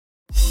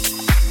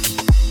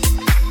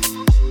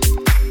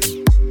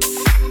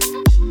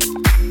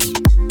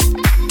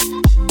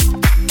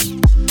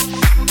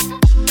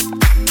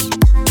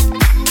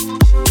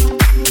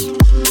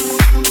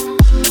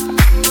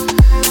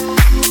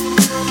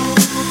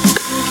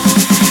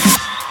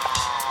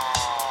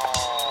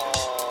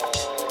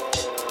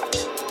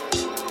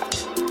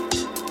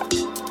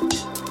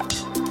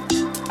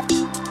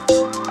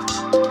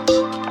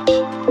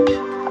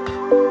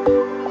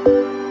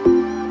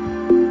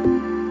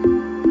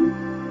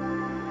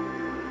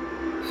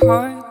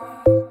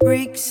heart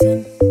breaks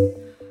and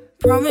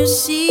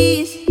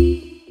promises.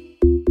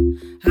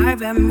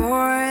 I've had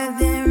more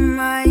than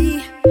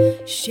my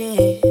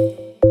share.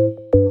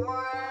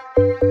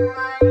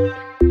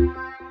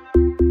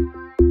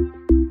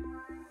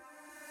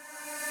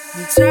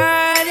 I'm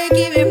tired of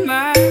giving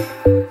my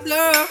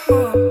love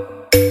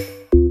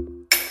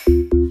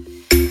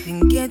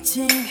and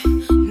getting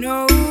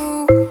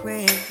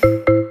nowhere.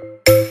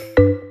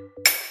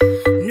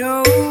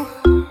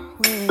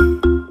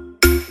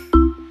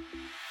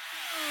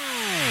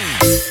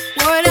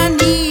 What I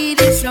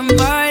need is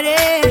somebody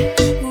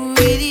who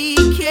really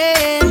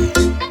cares.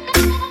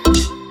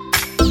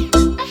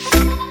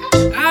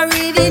 I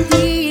really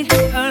need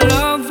a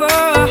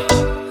lover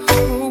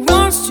who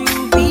wants to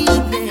be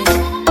there.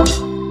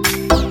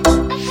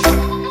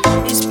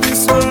 It's been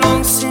so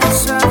long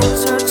since I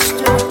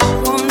touched a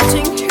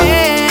wanting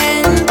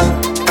hand.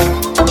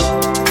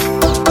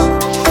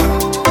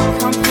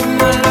 Can't put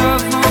my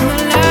love on the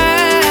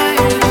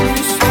line.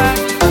 It's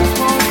like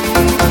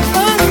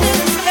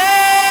understand.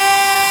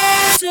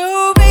 So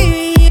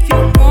baby, if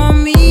you want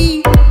me,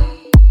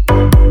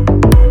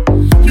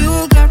 you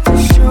got to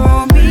show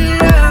me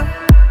love.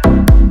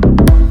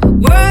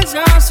 Words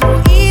are so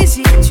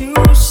easy to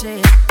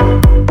say,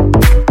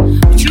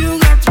 but you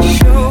got to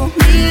show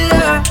me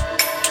love.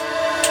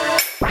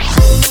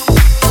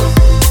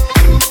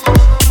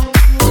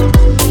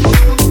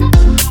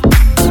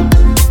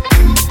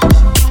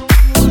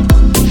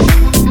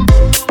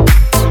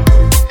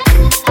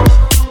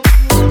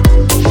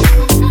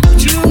 But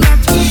you got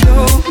to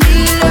show me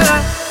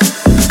love.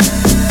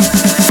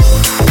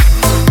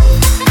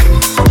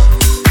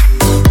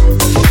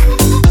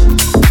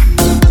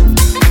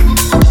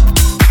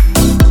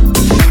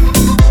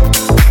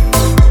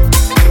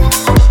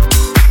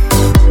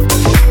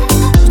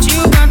 But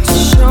you got to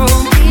show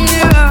me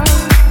love.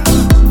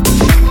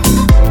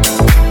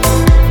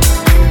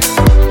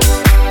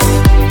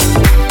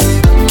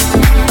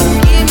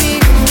 Give me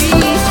a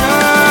reason.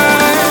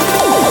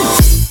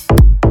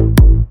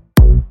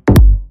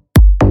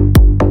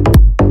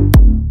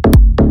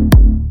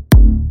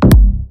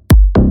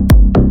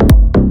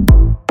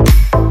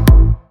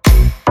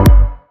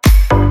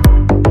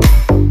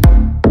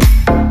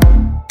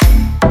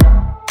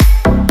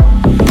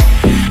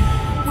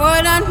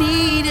 What I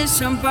need is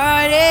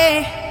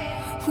somebody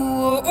who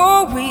will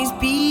always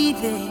be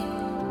there.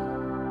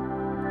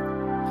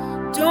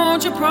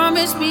 Don't you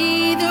promise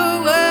me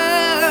the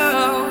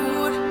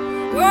world,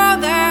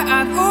 world that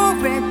I've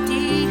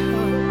already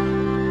heard.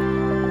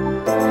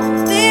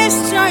 This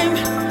time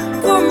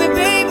for me,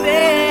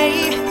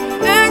 baby.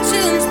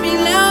 Actions speak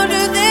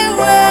louder than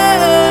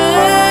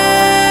words.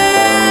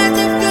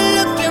 If you're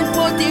looking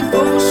for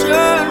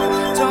devotion,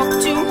 talk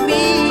to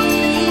me.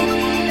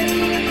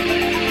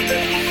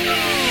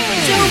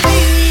 So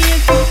baby,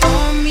 if you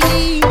want me,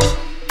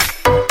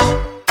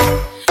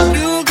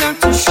 you got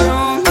to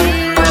show me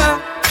love.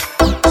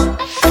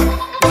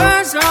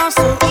 Words are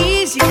so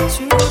easy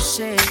to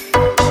say,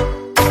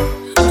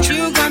 but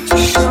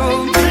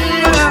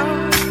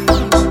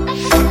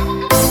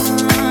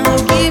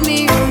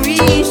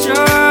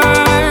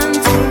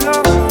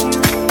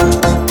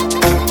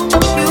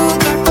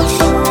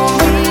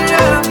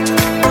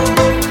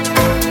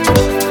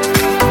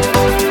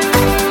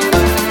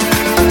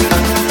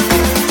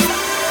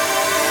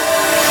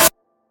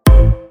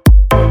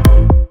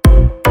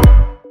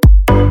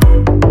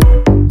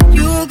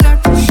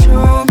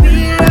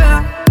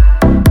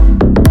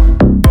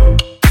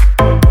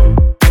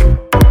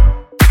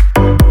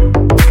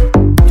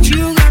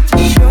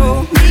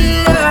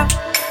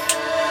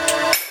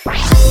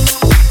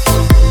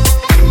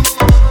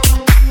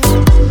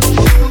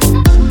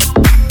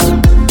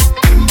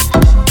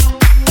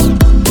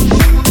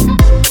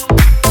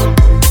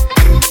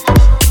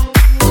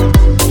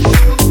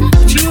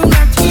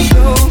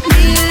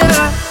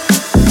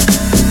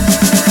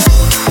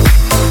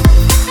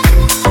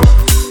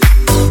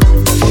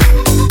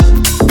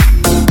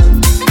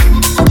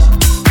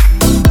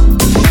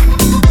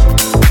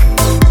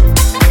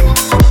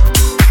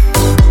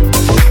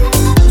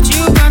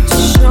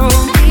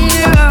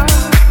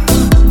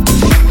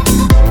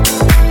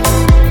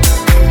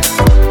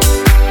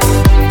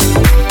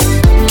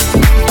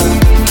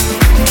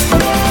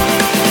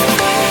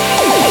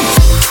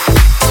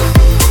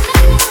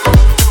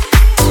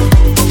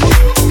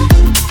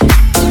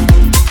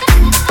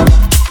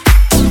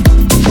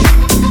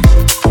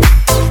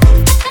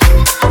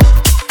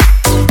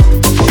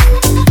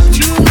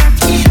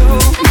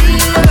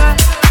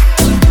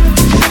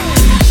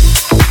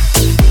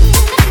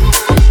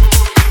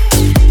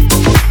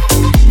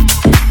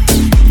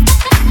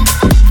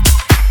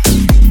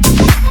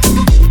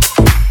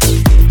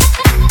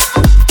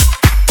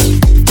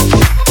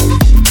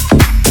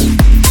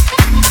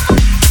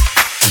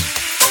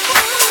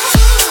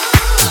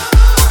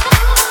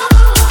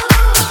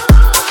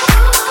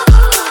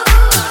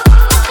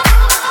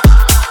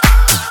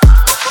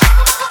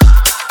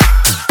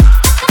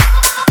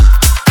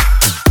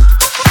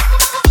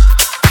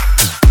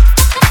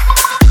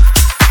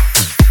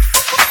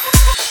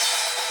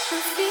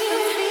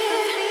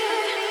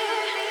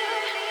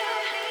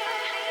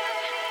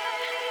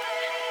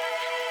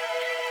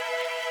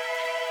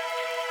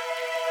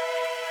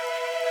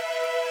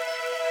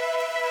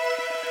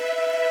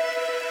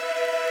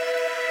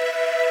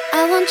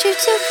I want you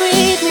to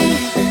breathe me.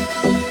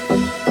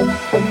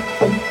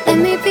 Let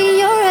me be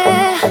your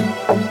air.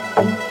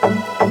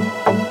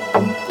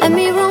 Let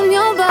me roam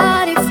your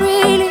body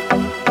freely.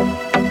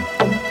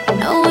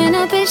 No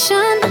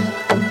inhibition,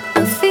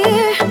 no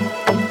fear.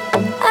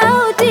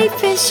 How deep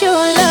is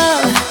your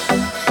love?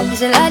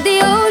 Is it like the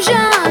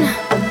ocean?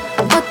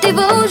 What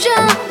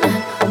devotion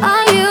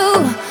are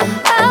you?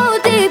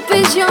 How deep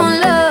is your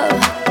love?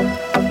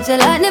 Is it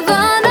like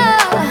Nirvana?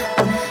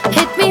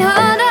 Hit me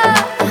harder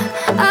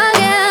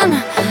again.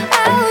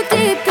 How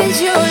deep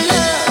is your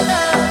love?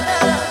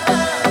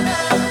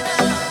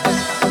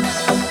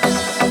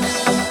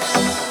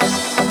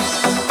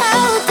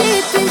 How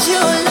deep is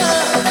your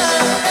love?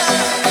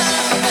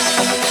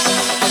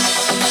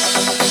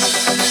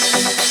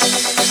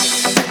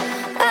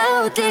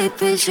 How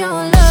deep is your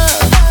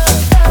love?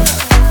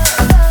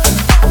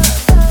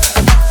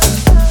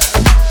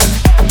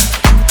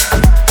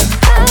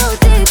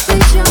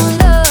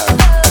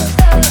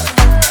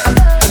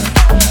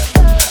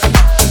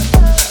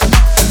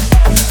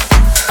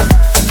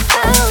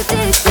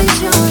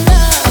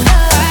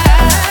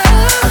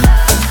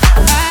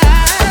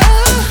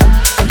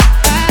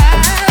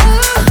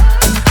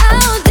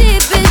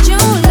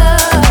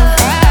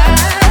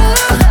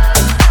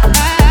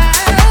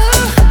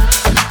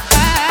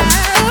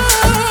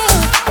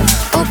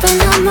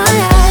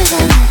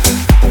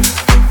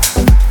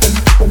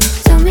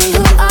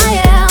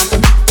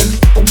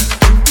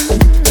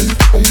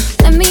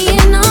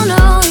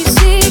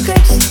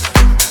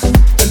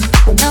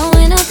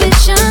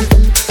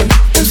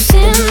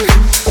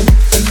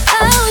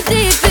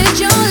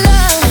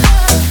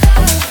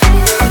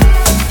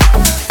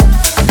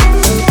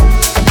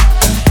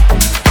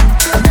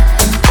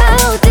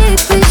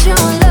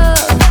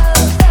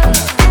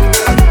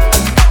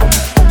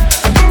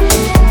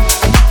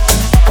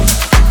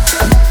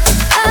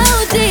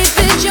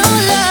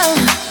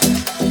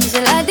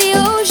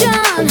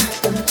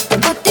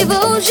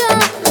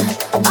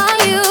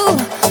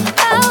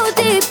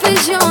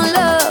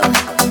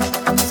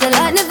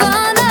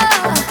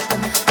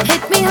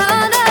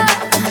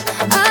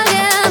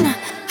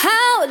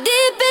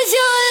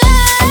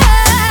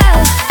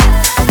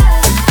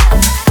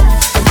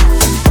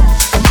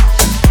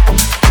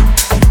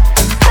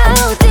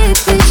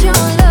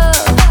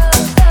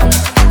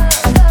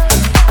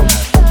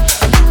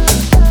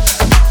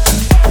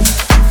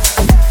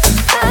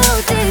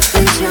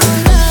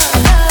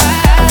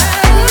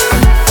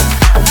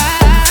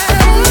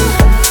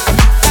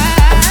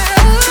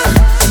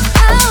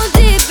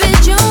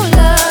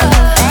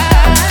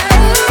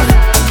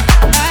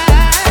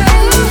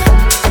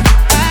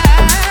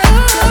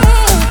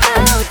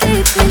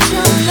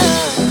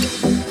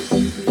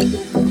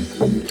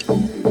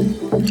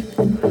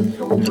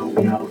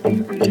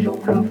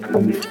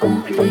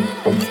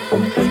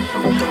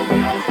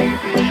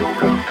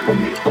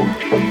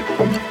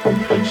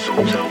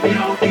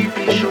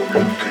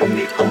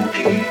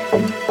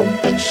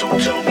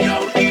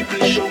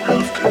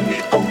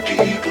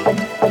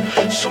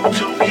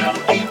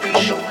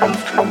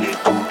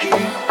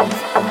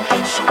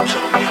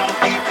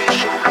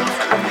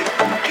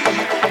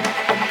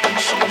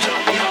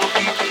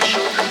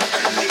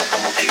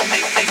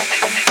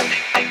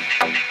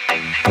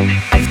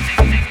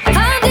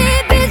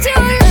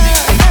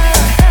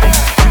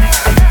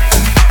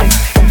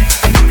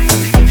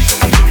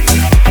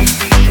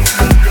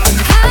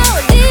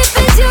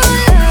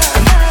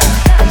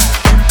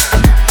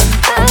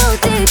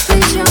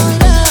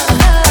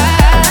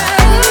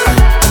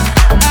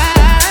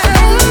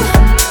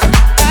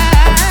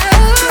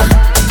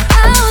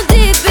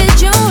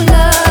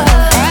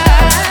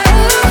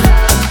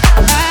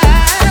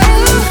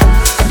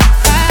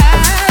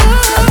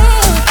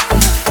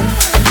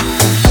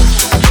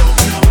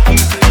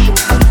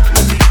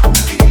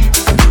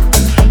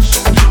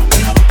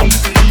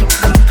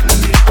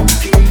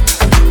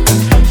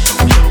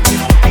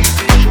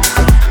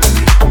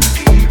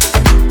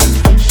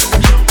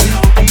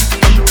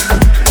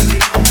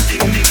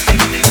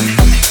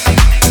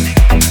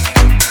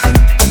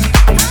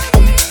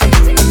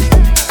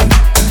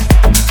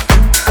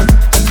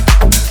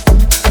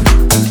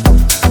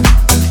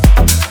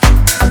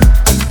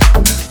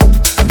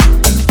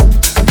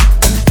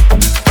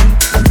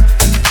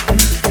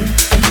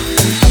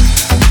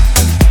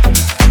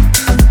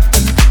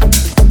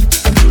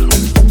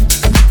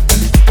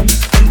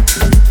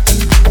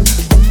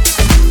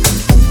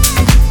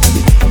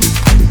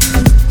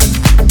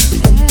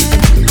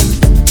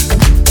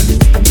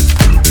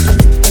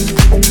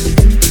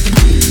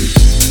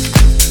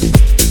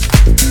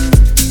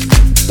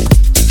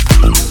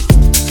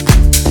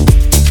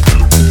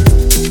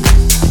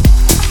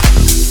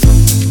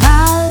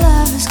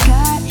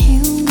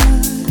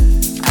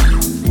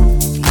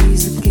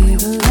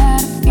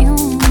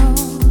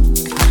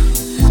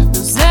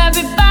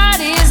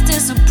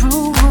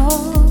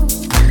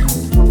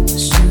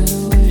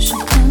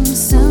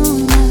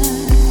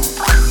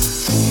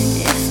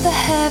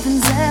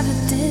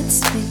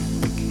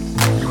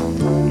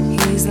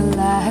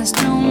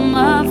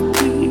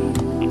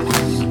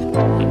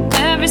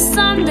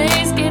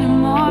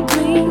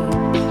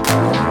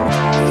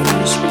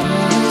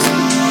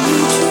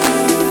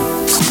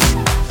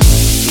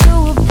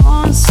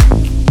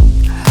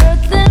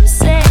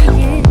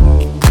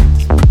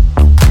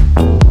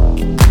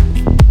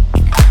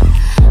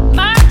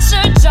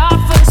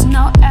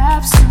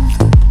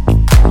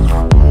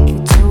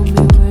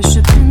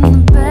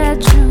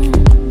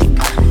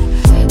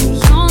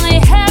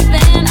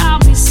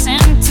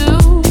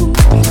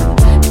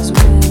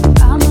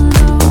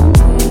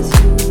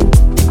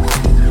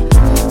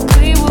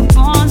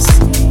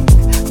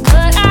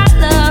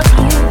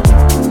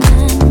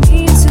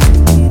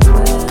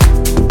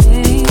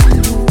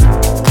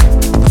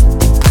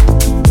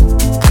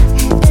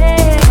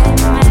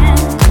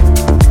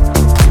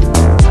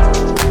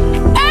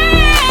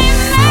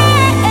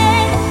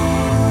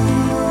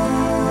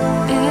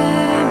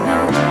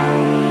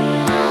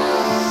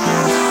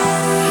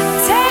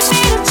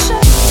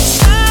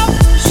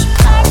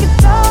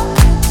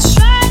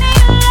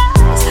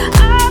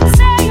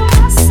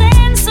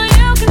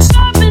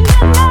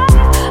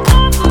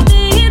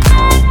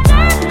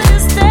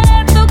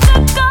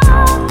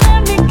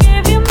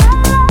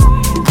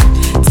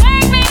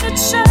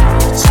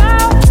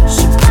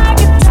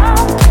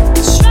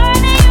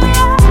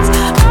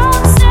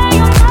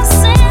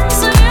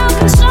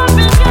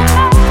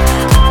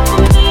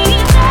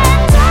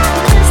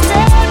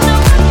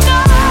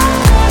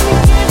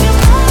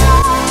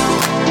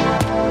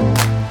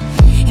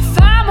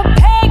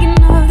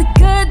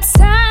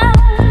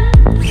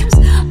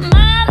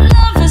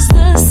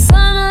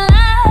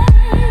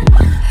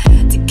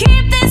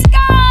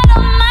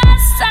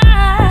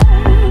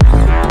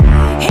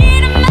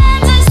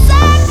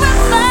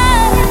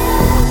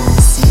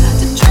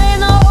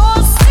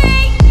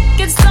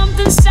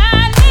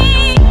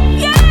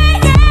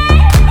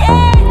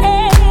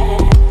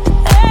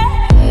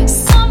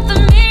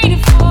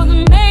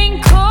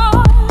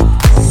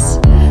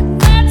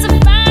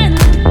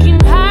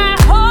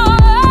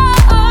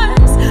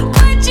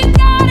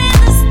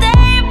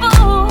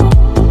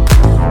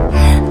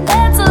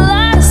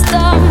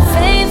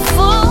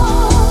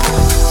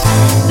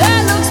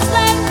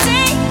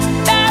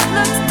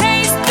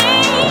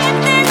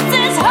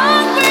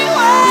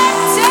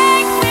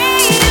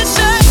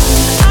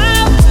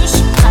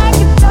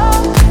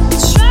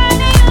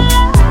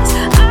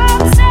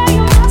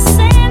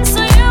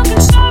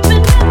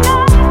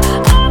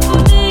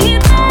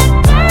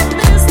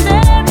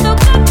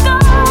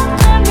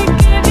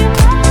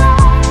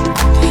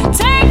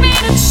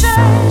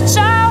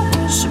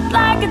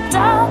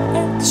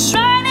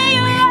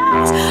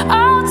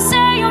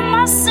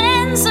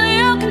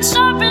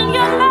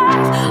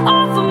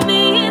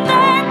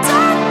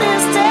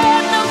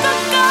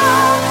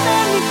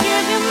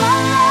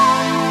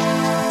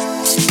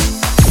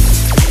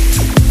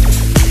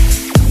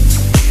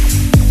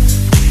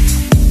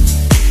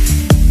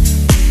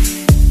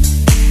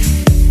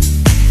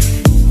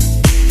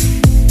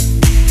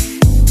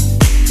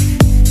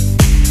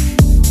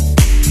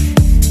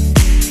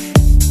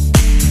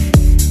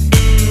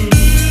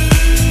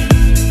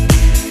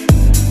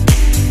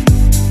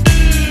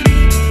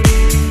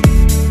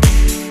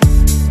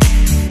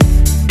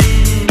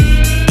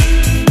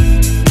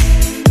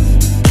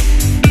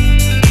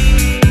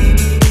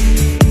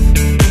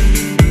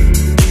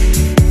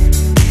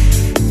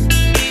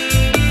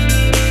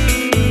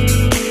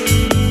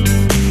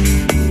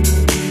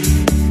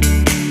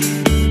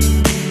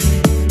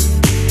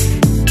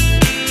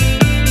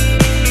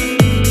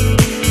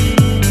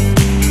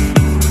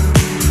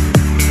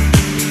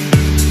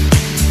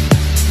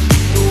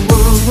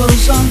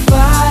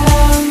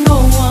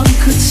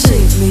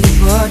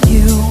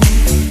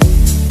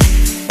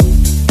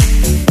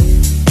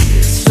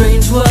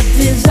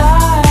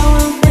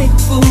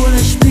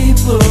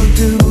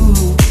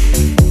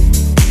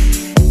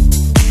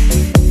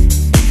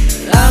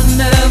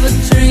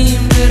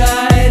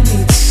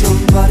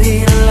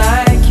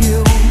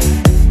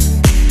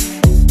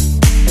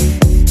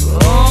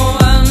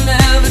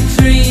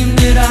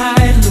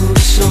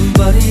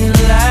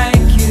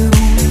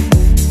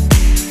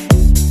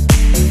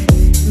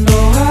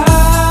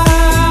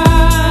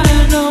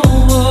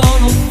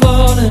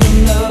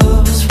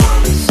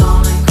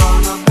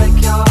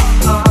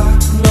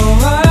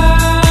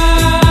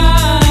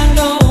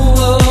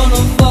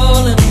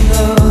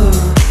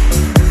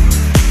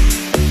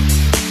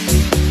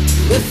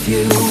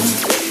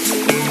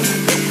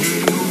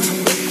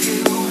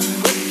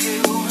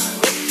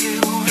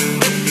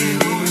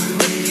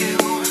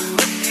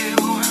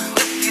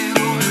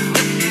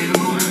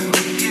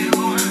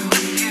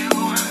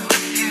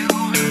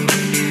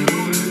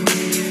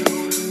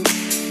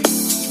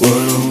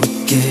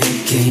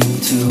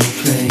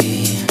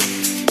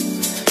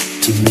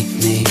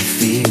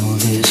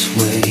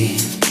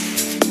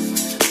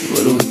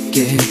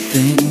 wicked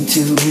thing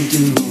to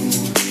do,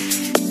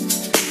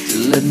 to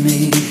let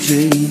me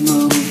dream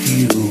of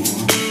you.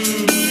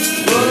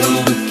 What a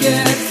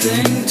wicked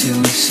thing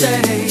to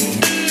say.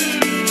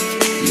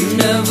 You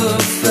never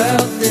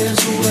felt this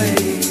way.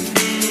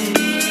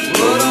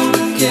 What a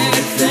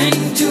wicked thing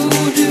to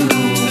do,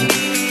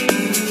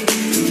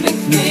 to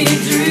make me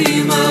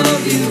dream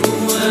of you.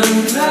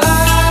 And I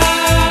worry,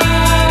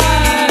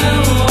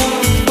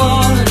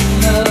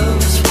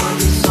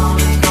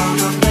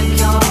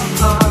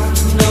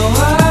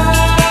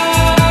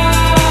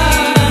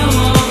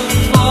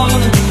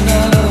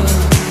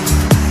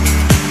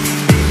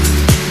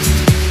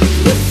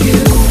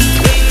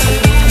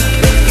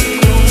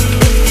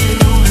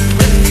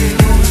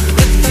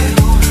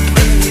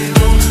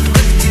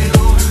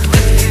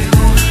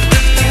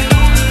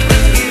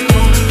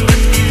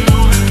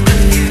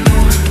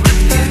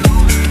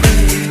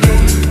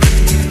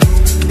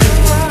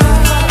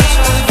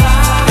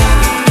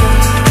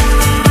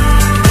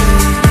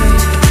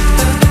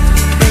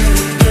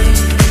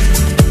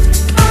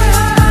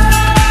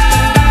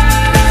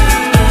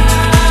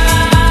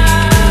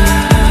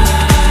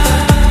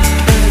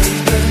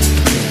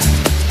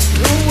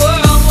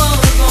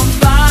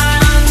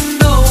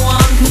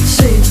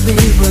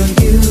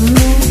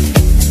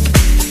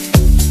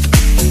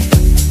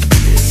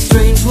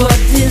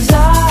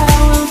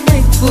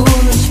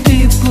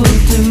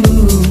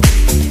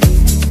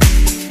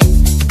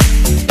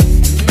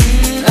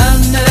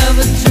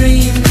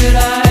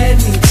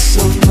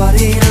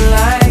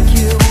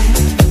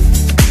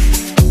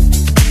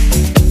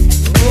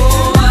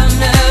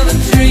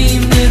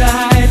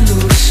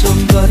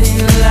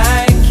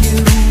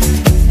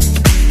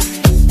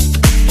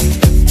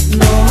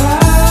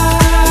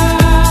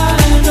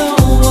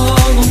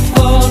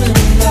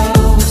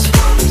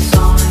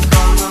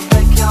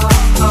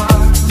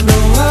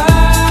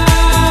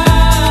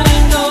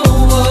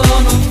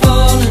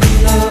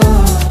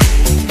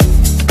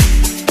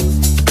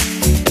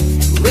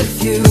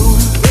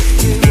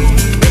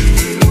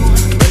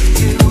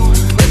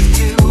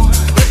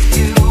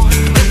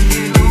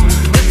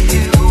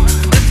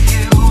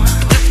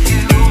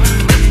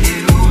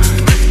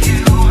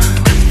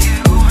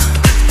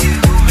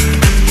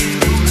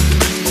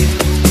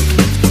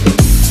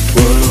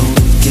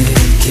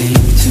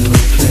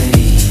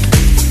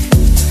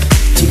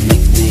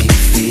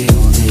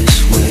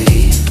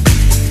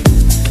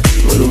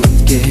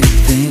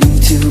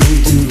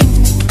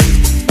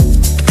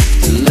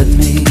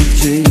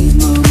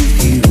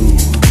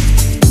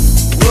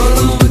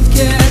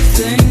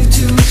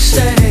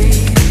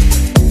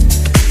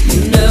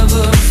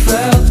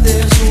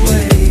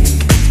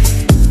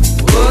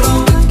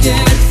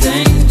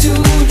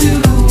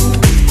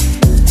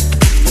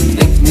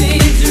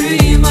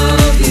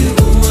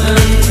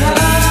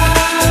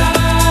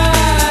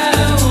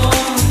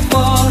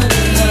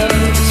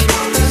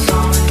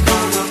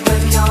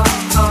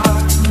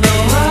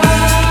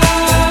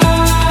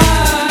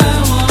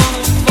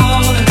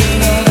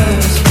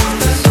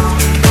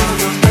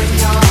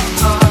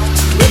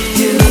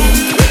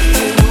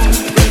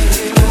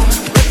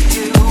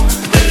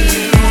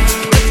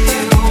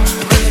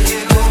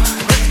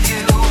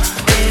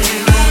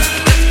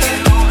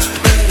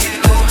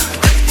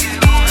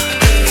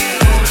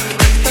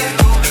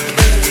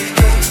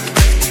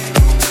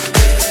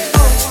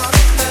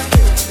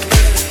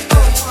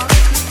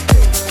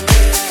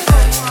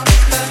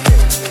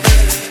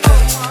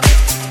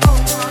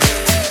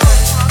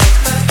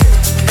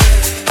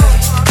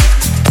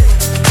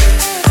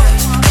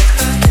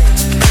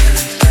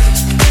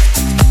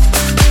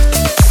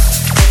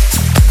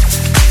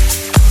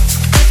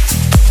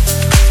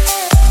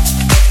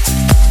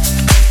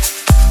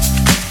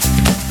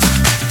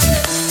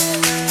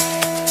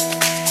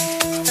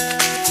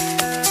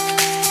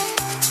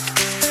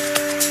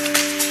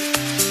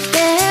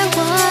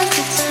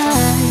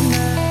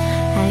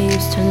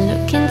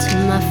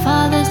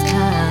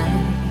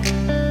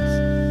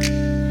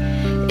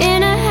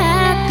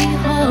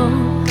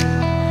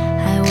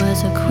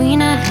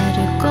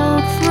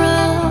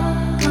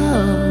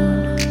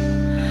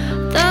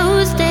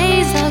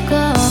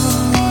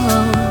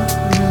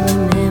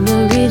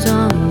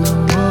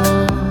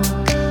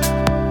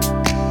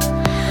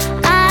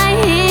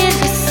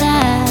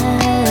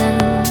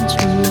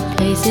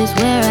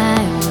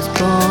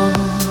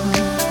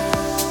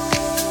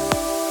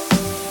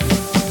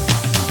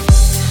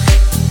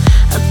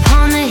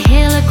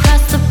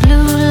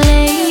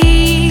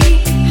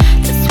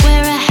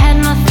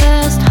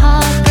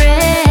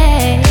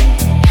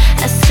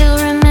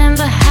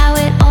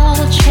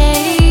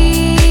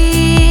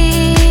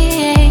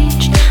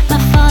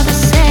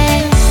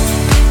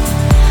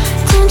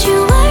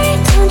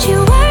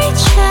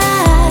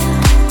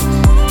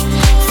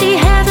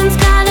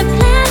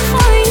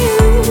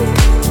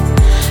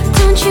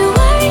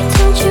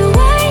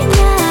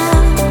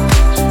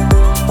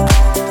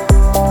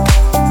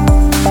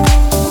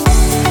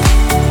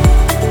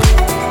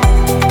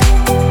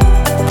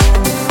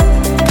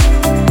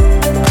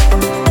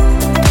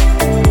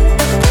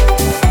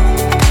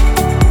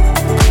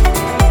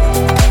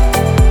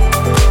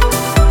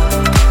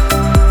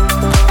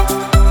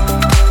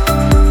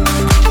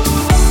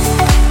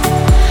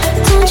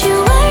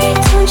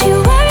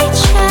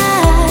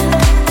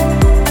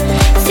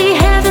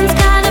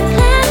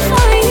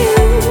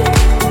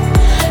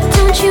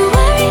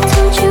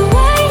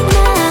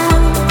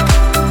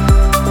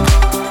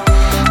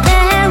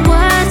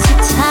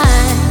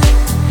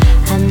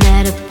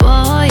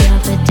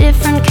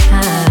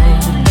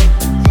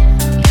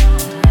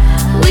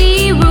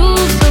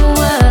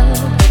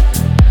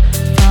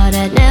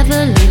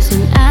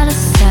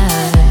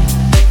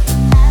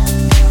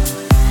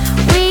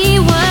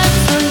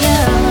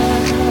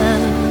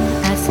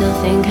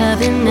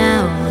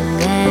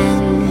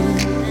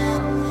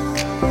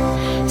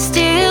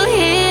 Still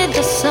hear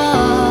the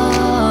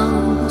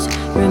songs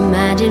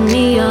reminding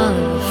me of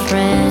a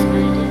friend.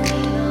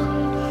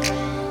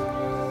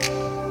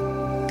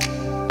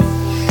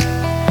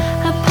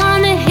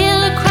 Upon a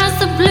hill across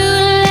the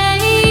blue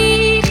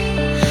lake,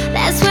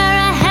 that's where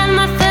I had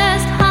my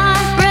first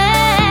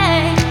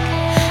heartbreak.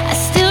 I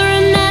still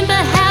remember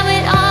how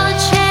it all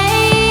changed.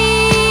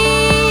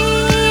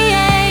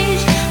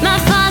 My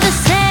father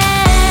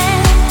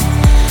said,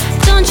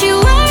 don't you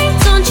worry,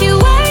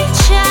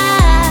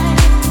 child.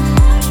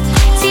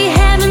 See,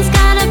 heaven's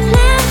got a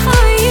plan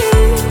for you.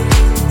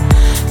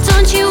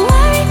 Don't you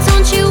worry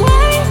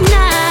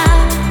now.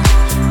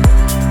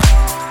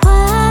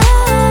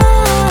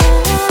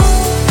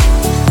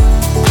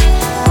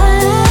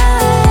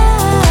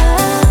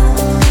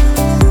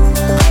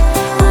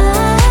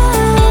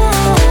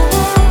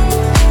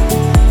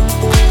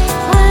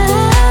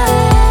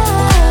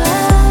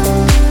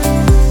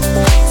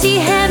 See,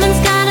 heaven's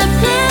got a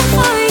plan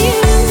for you.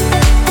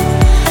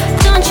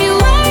 Don't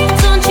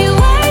you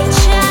worry,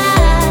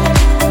 child.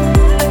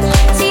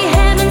 See,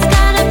 heaven's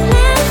got a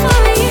plan for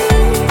you.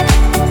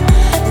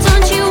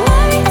 Don't you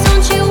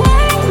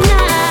worry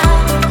now.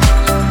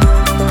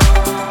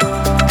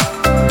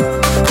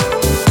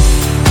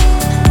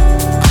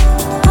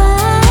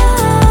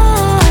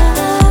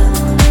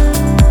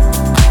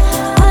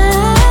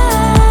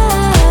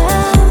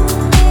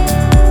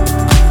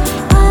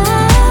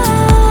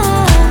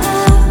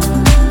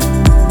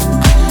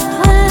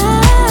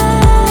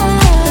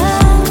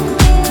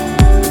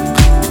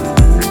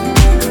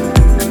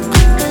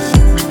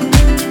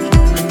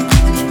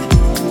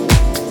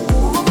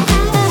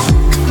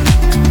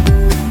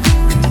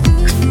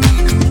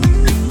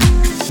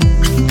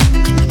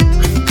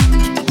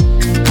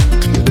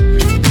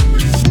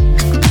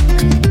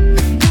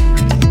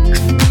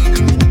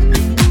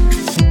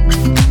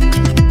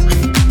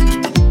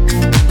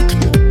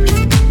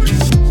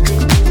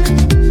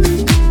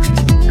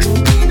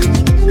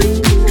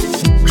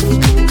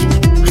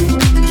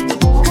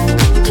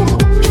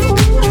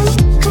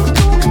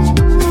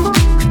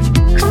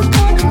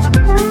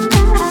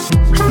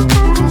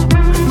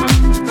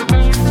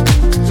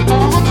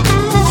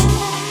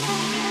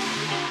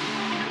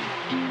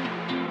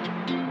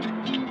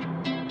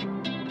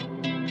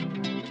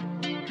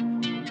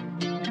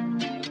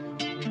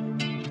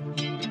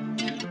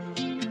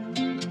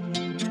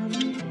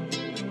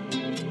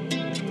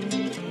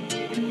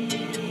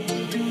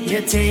 You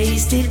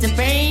tasted the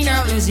pain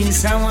of losing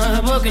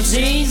someone. Broken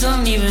chains,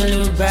 don't even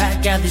look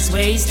back at this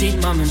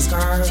wasted moment's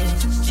scars.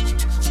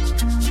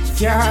 If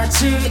your heart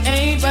to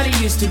anybody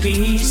used to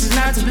be, she's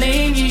not to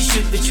blame, you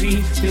should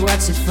retreat. We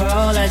watch it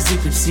fall as you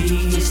could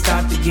see,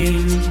 start the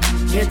game.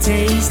 You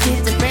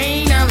tasted the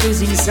pain of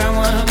losing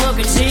someone.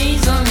 Broken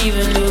chains, don't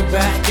even look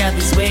back at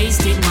this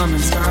wasted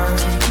moment's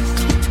scars.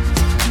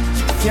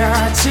 If your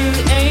heart to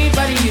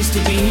anybody used to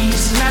be,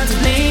 she's not to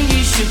blame,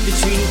 you should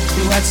retreat.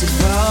 We watch it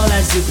fall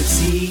as you could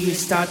see,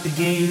 start the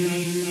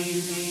game.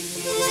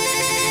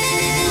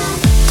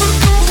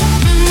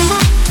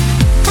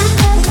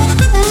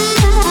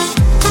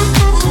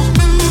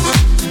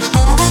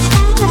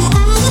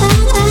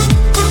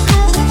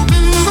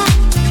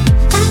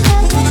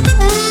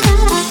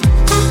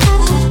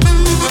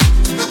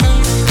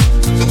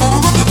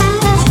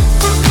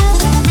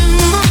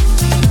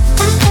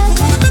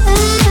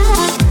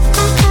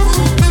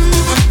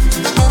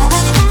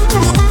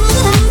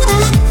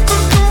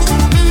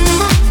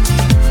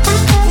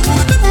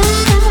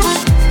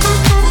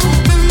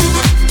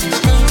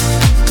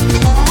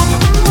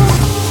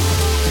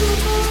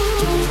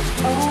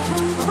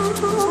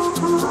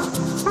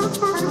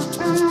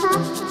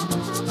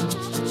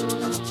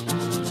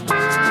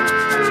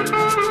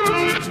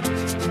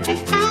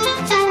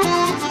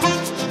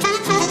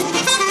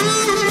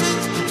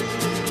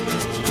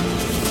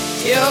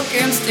 You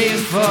can stay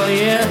for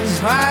years,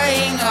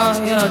 crying all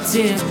your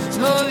tears.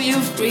 Move your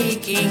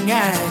freaking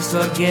eyes,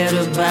 forget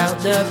about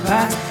the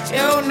past.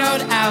 You're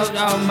not out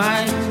of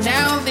mind,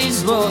 now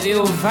this world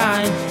you'll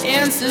find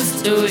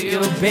answers to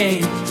your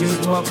pain.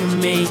 Just walk and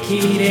make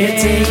it end. You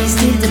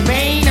tasted the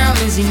pain of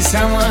losing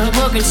someone.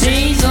 Broken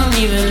chains, don't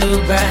even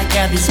look back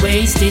at this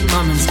wasted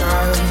moment's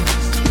scars.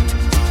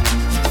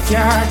 Your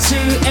heart to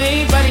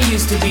anybody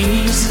used to be,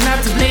 she's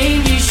not to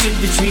blame, you should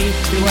retreat.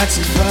 We watch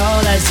it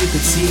fall as you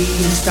could see,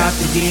 and start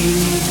the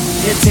game.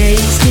 You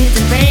tasted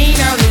the pain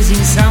of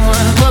losing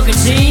someone. Broken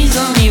chains,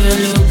 don't even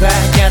look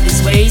back at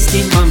this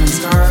wasted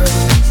moment's scars.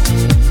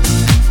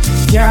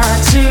 Your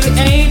heart to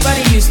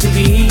anybody used to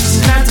be,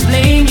 she's not to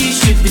blame, you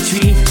should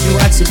retreat. We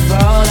watch it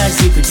fall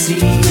as you could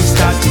see, and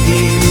start the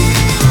game.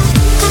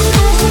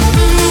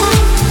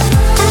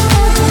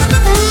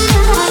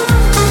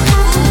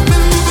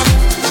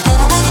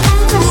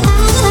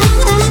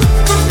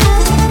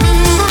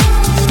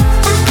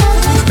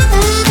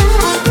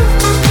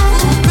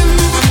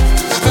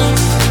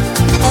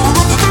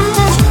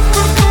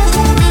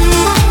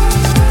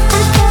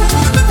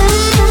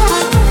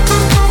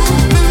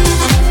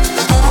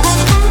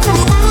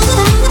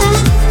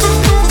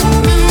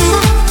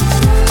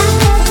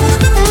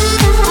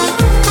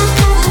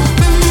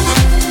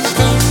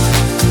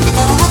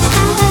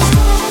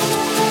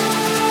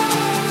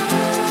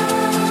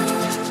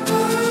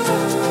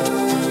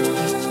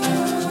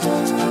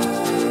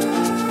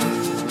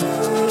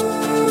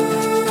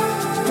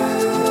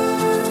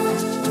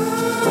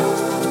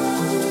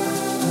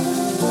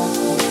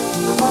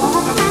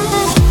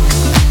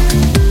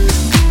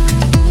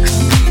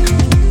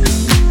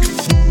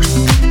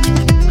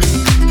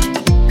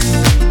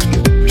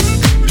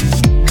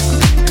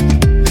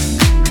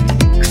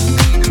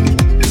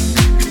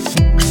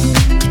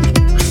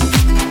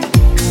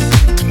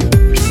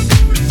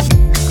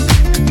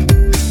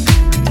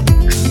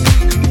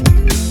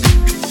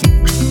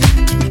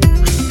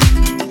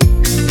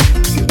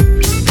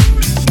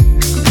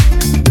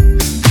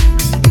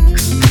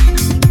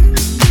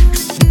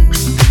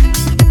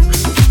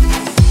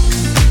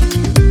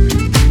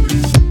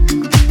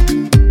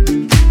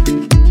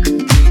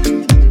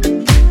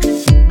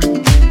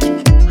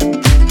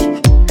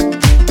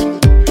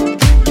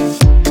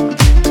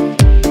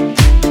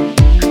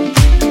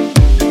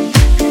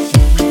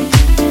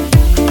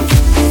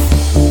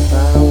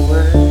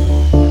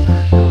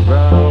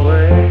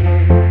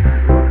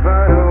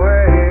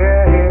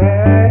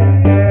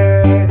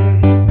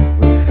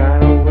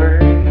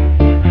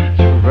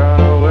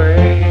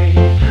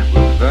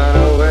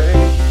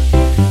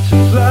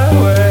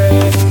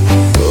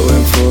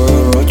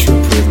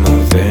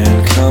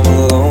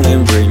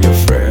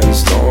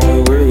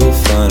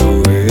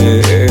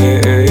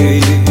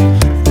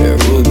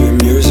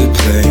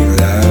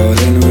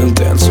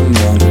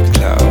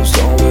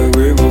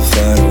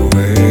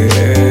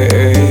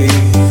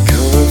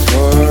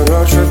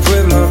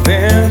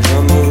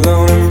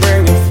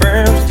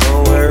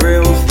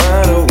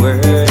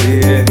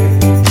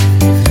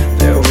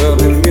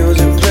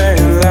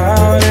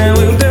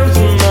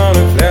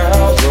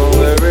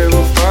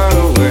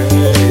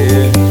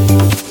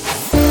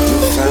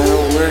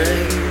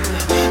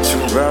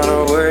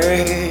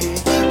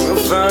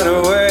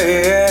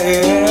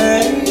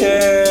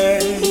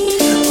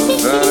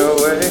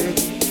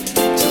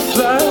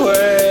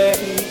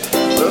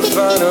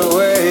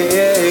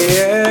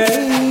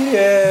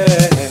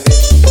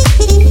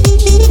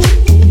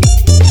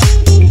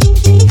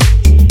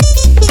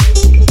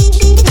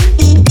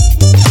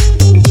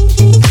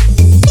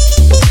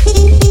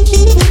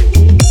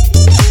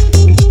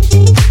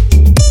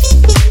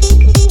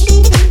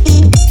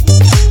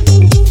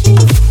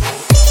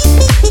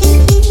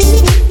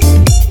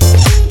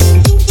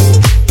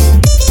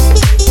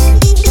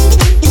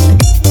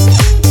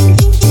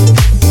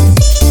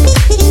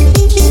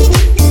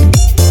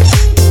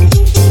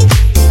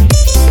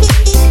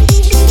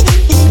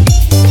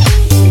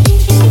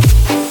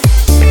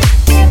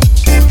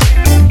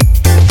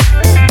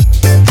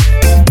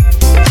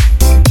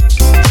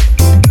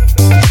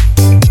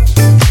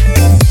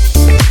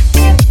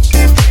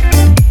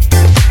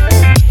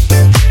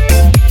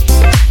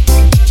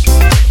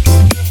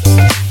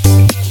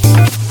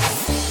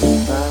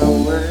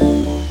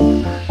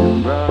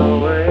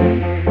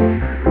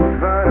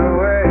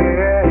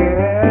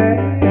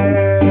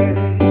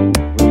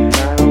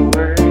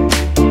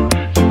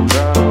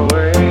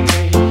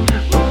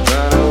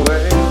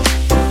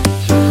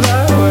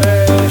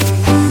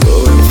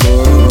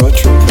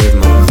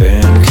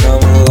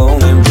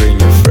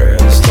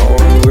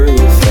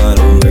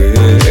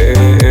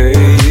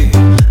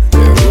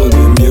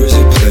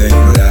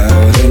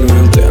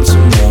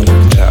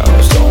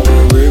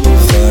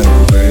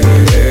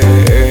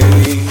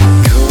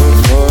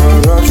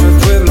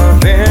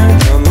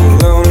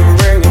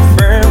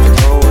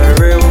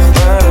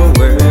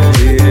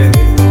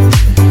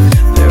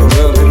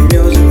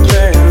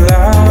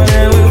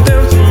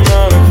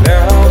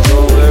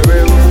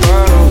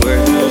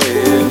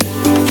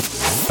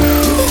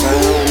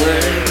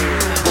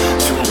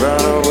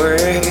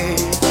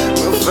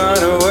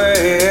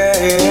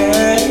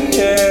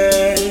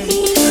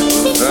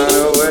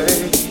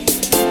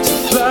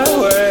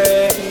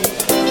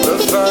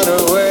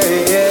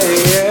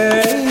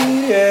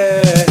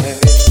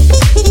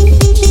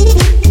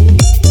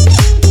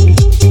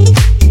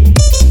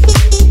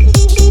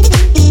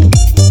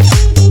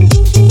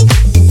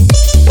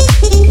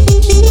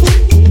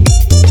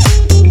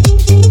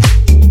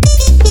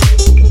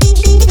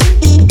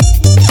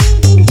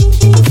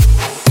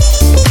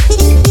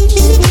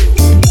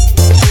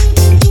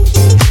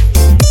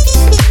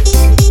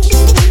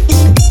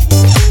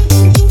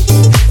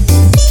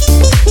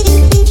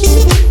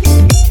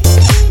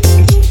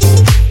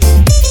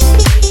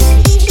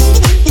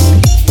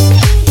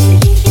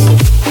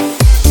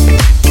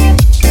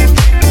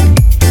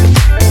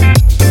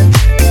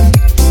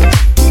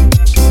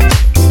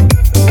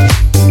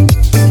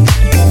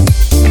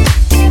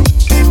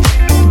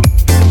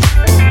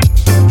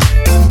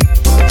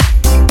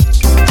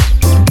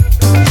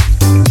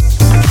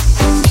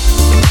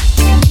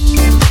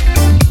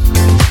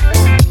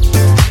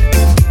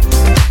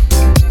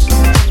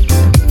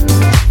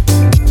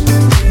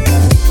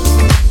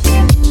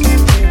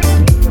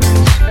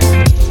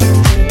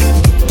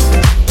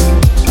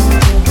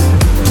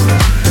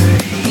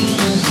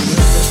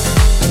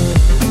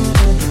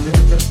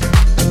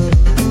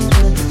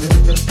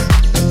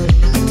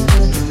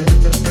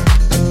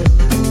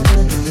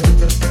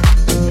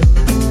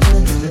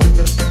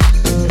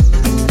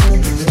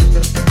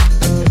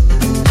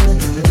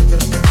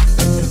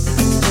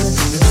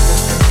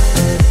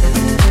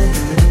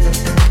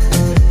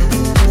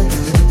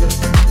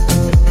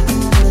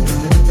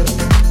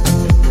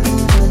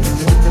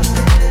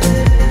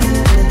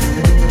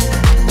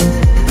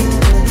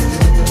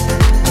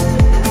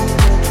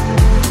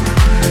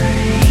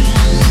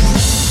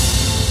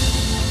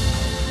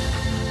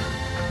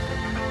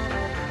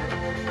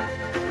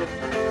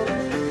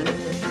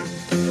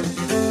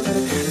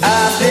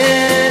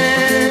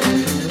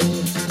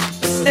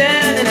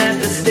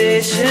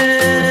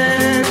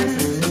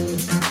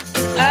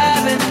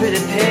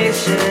 pretty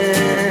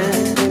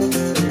patient,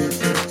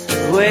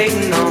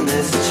 waiting on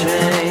this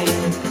train.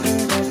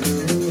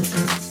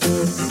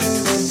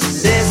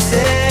 They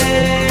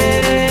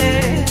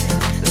say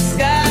the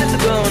skies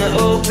are gonna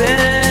open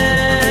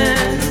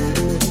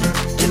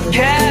to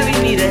carry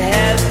me to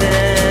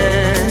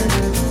heaven.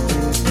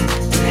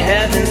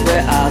 Heaven's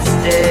where I'll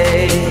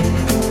stay.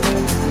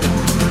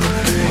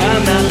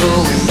 I'm not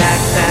going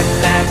back, back,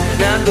 back.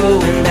 Not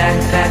going back,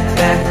 back,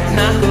 back.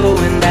 Not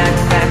going back,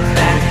 back,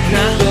 back.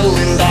 Not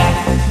going back.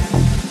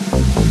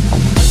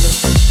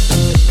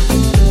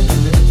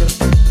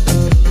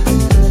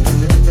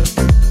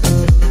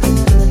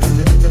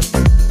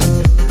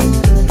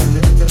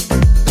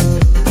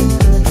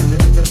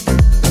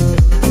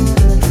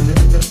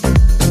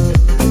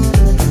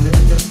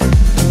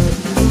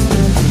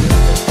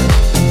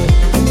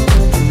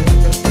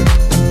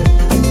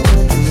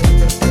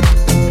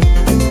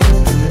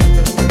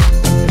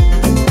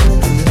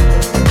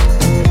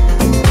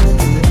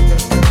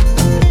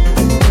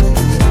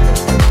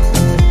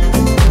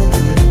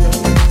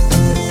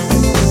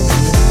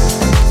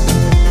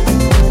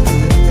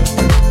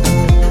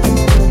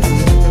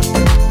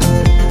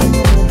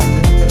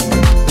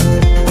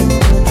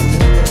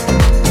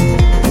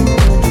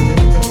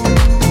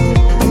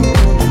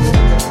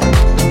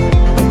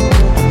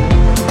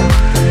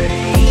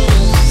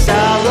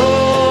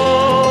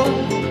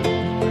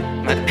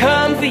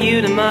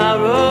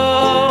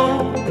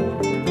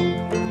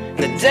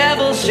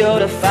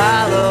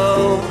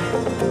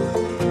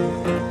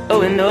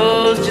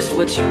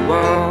 What you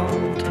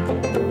want,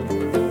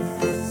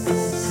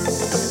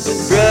 but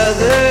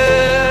brother,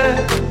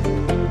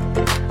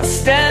 I'll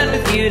stand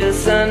with you till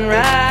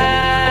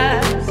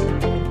sunrise,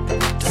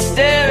 to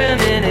stare him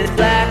in his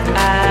black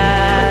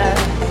eyes,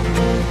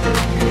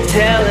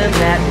 tell him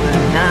that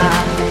we're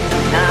not.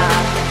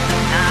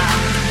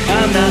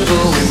 I'm not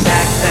going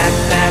back, back,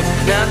 back,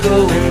 not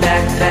going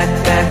back, back,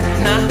 back,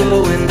 not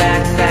going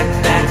back, back,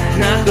 back,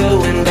 not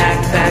going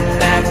back, back,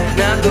 back,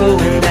 not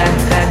going back,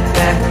 back,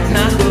 back,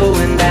 not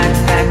going back,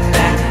 back,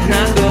 back,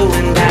 not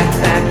going back,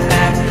 back,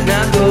 back,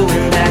 not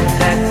going back,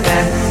 back,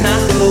 back,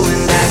 not going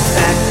back,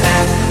 back,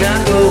 back, not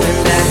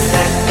going back,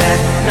 back, back,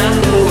 not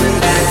going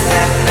back,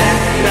 back, back,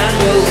 not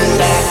going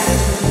back.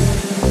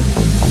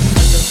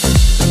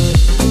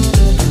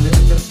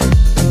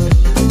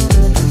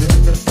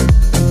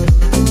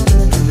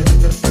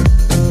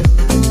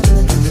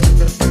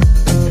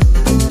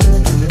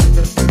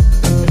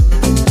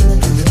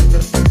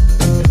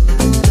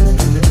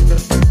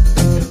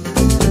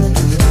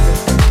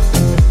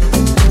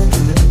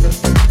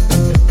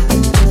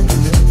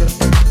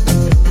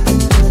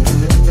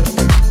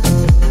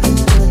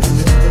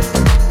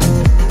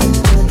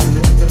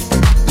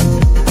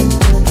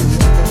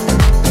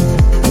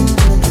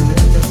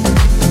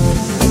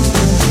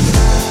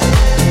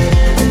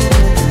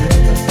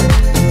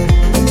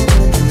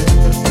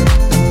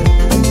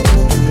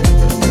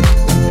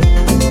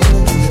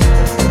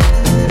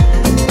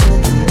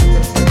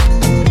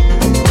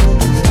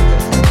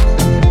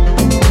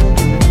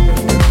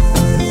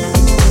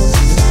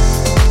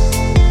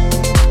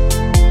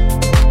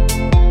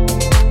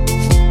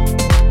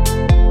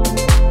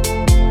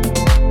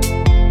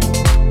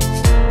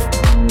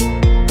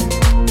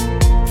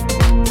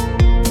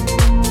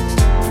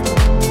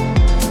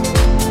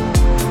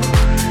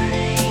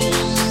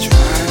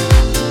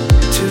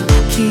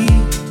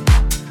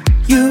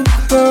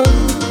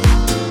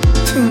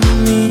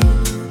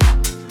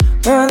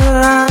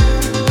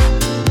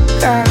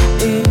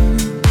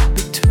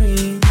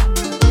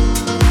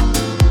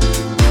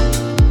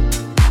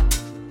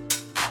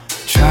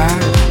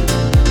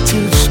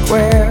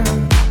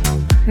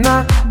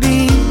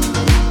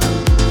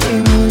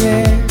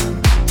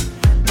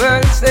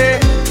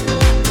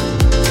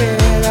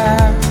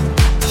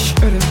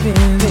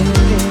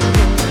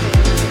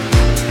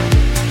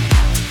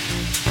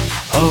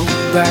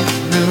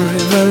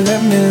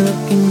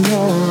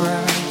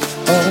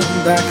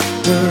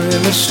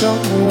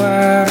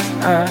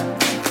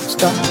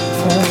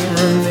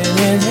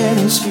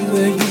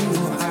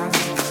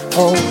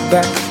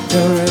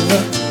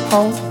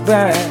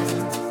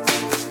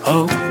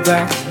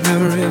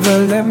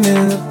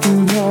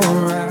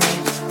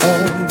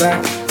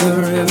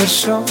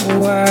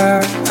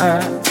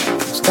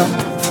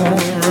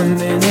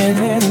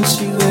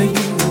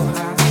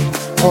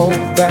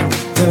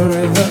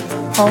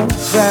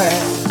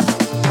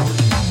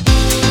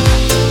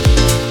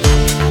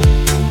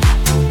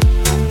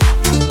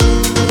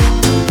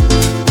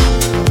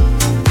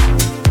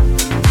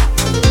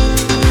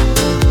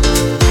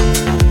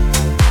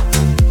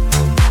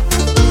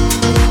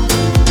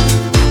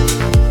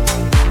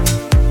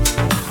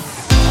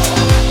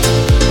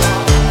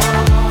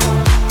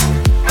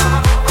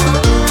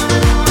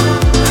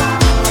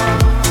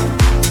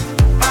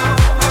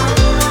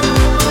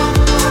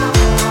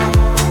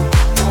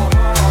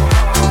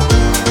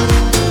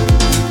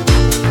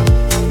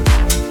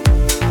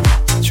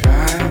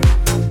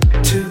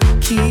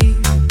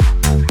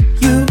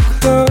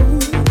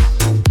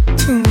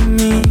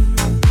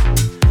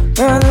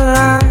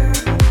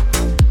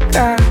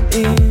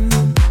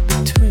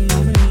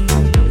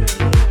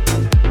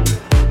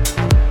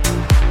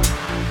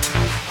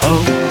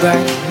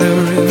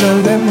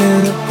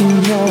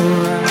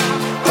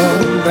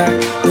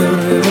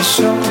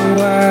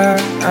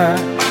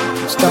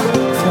 I stop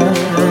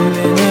for a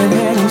minute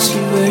and see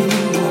where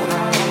you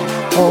are.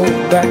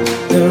 Hold back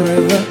the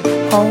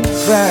river, hold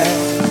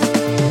back.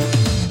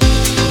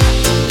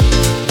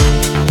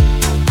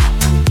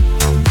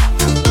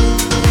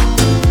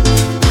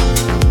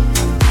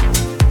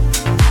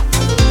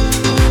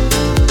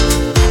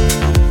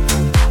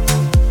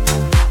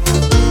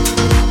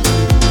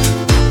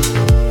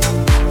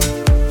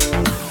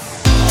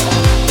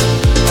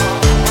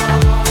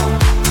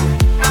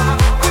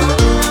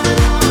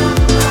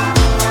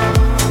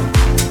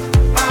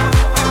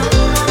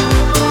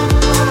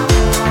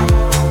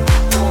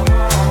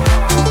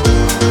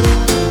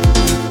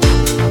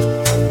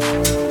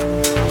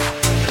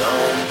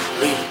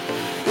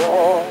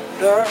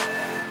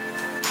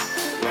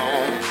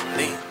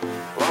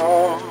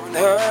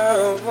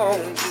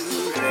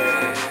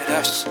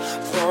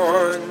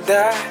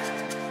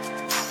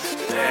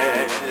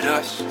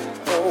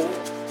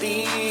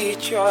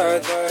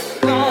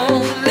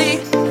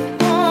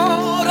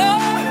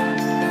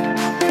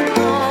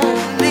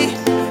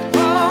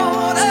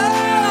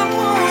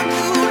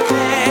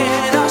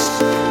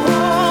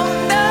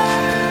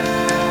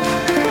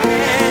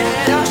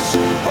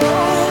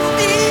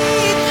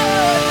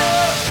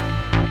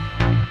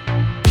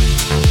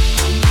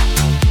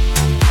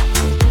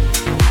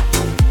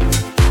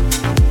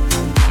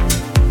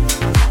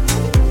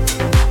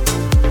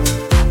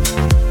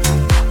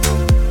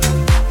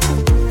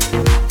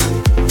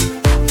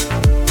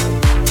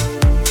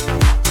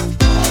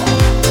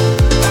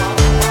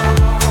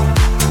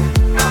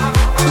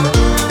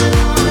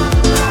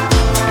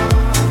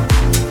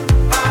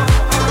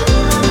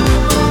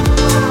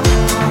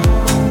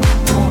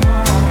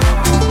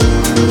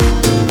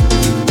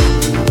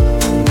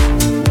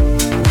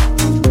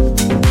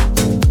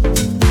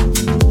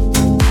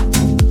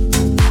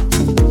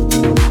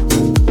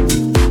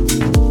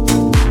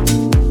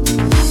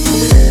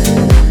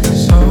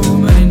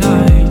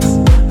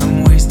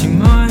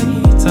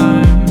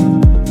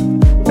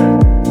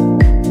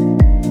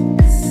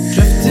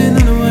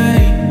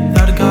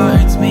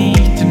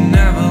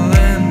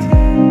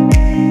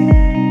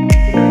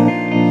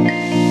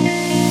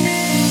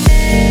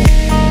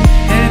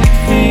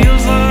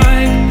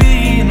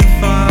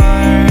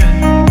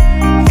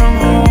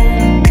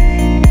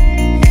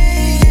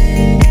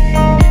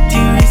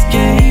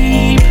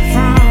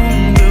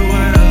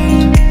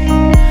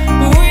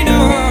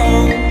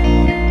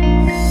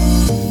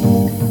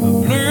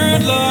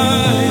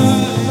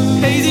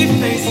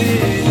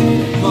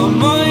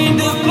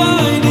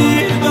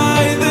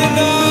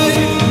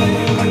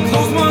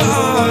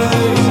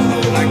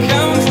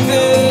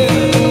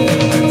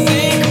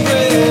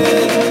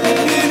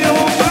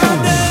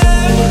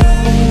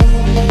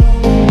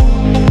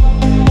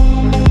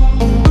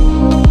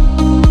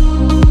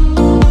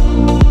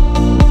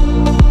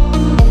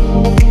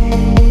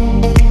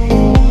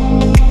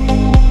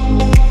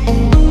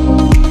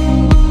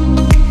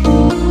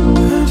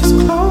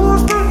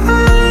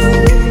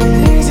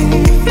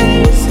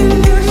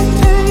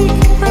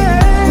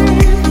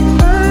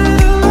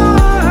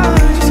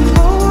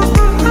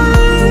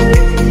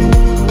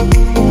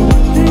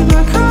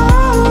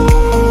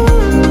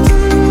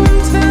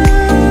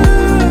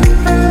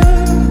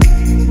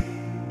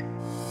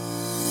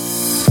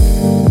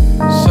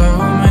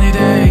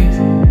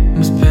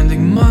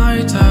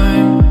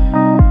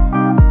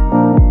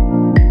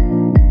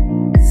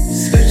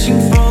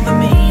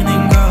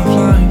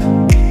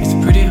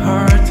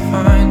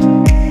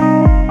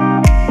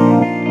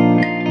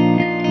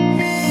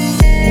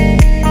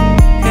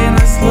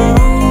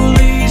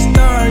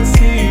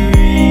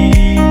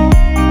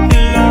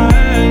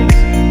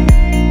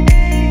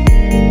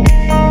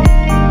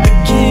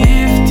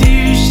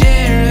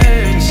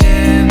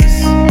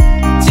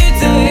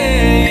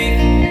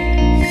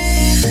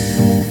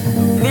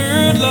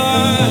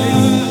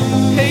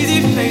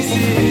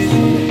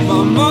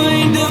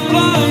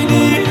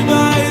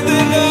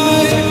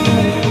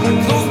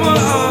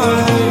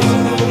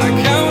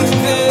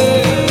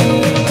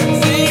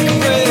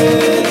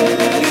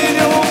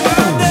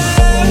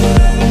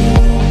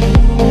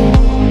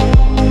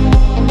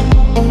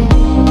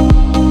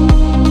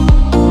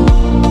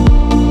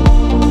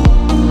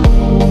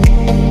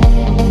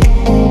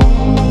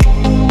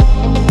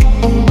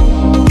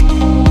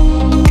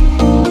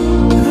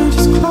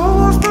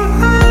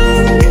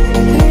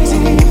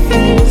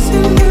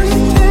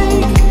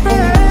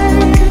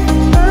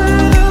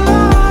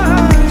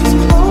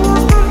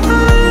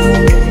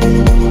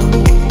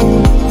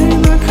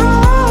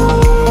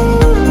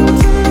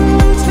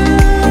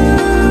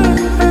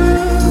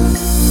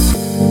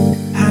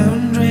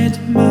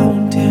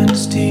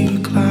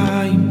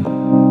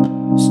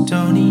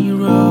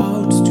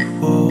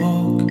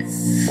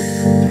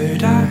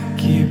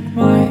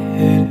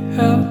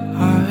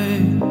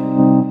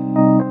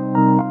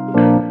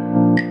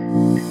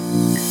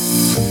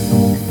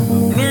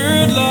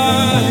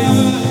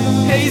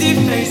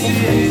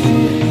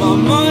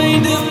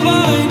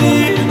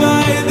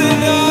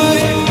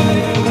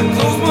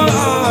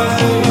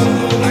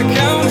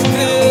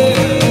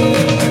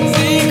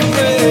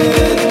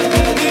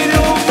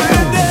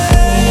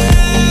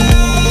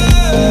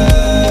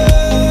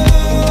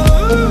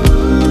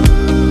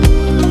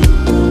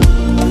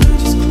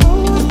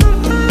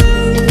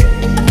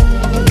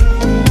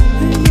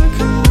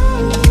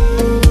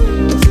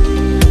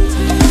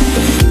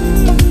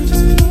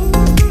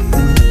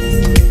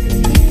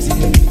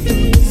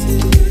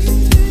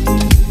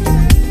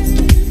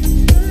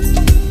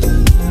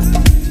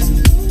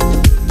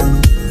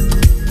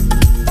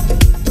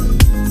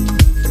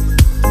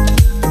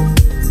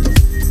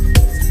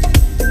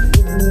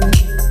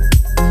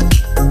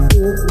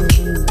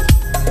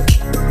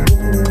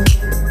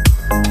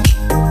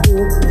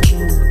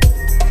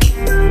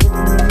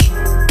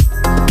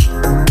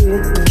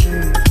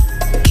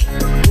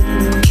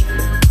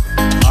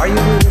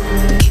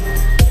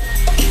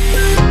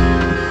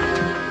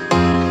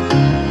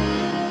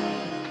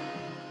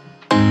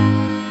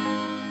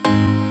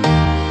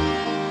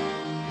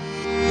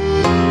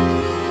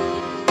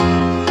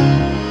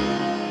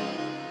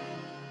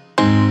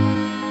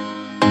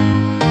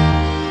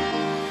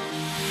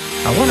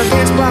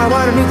 by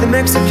water beneath the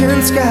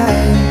Mexican sky.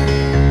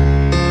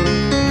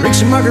 Drink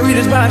some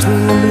margaritas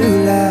watching the blue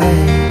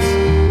lights.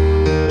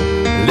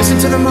 Listen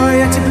to the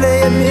mariachi play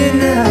at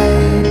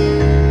midnight.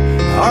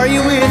 Are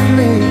you with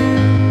me?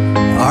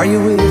 Are you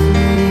with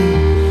me?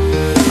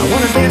 I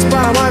wanna dance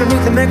by water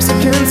beneath the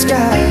Mexican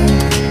sky.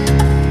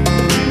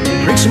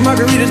 Drink some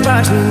margaritas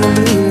watching the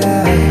blue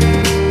lights.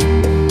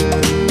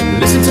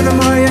 Listen to the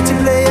mariachi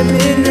play at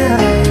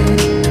midnight.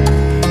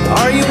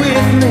 Are you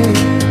with me?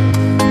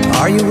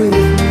 Are you with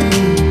me?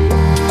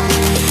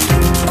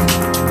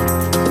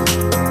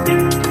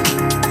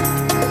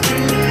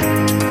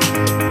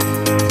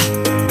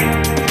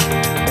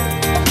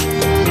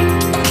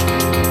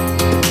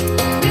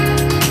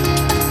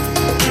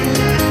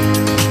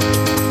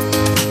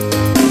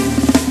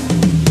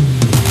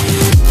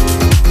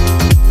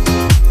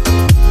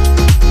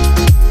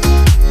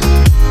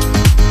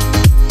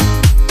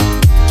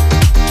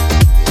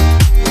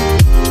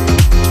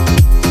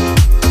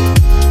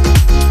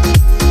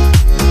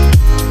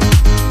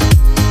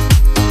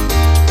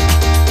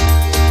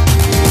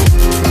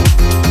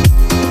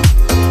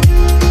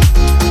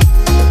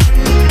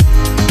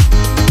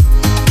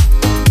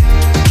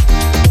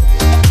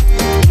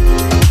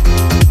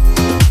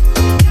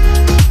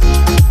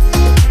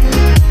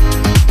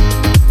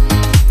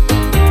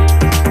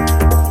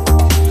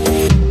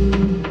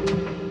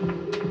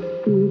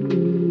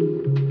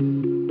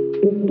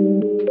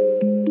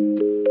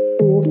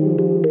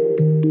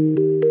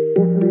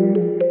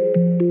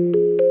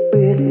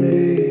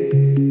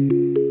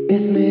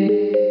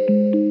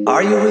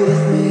 Are you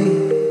with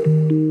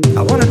me?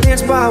 I wanna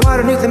dance by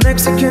water beneath the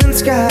Mexican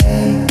sky.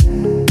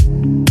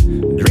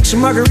 Drink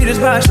some margaritas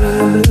watching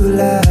the blue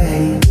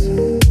lights.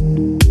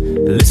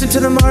 Listen to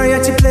the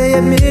mariachi play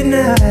at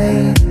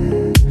midnight.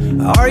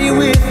 Are you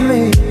with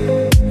me?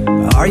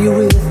 Are you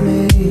with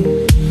me?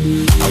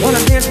 I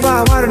wanna dance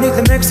by water beneath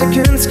the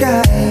Mexican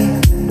sky.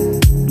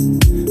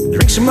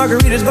 Drink some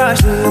margaritas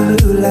watching the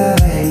blue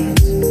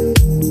lights.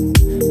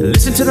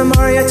 Listen to the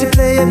mariachi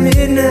play at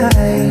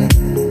midnight.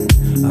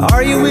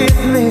 Are you with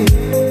me?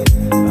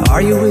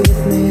 Are you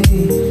with me?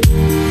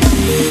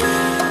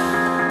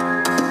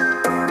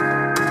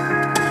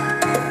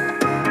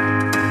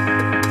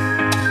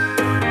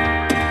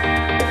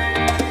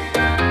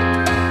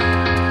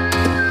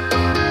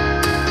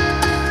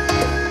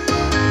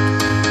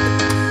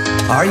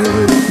 Are you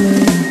with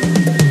me?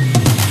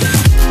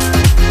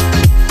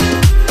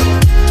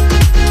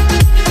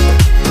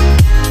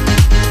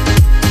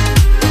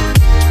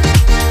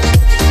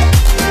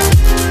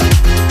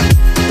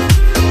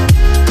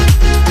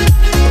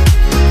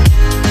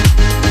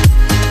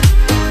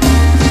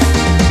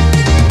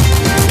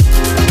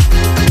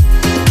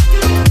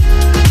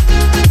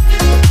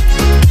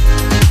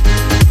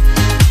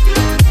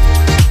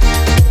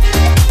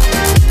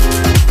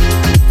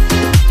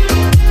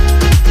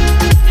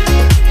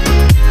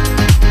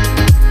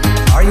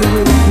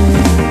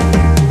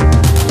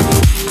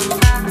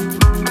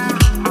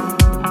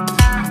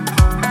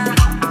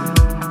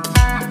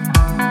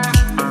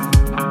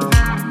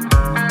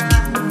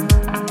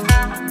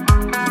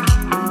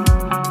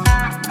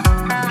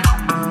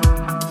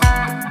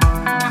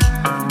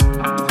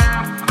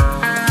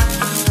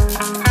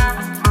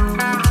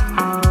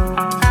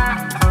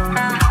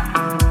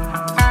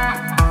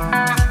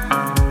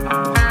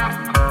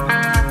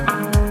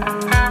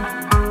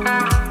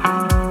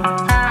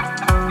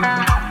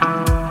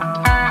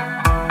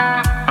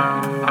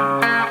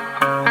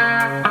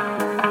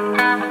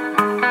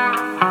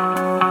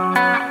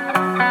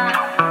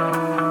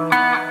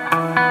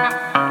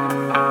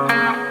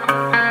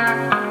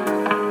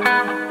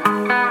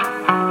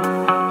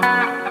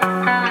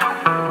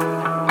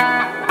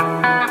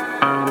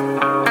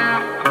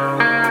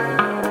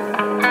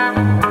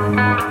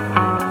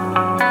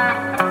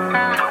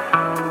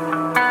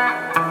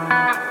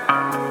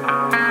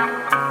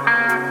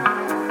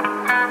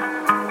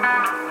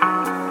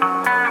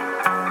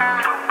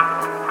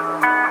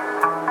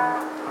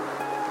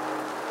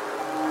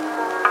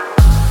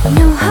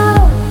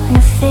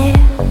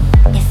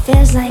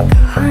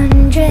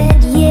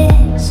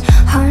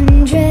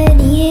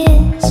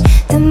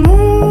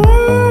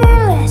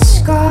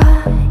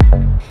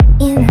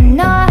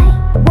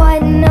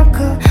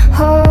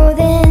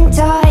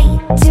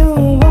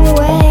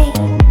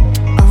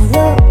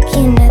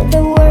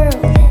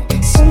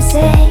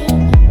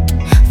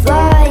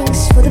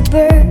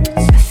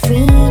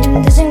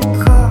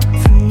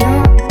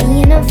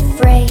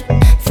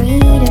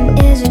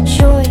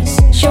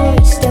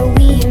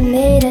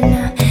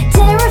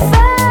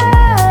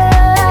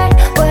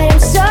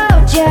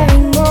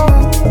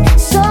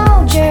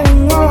 Soldier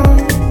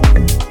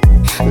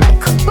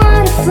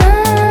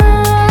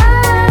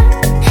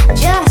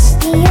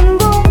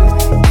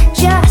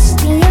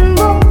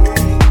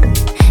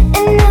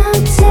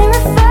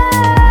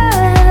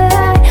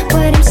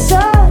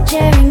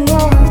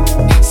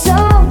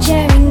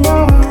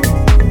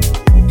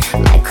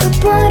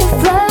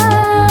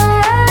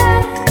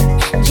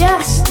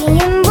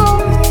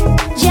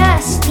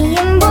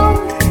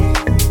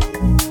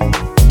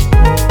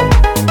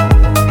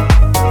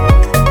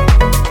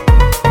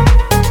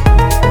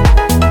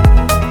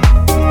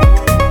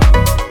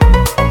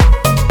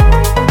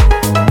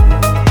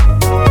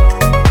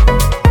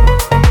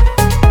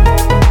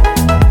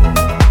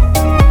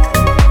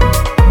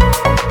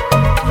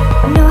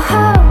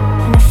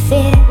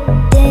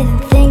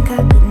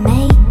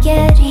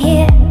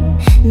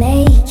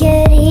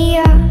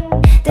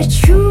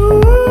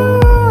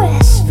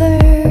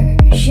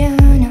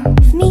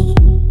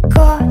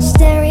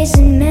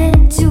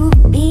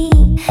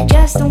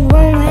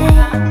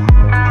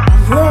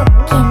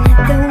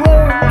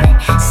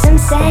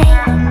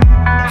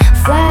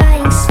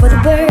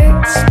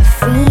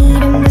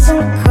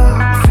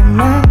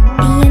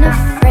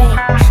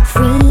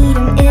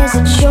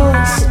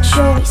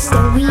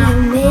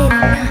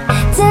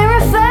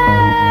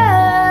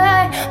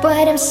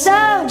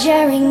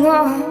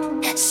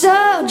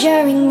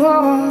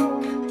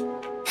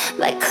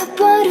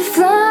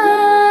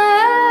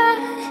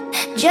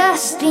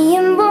just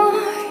being born,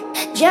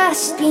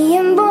 just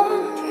being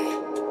born.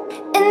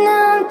 And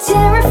now I'm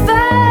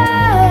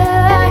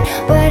terrified,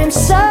 but I'm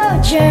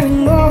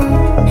soldiering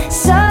on,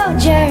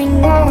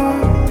 soldiering on.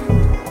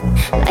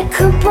 Like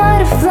a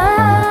butterfly,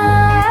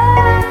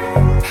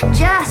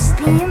 just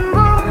being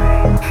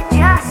born,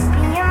 just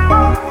being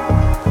born.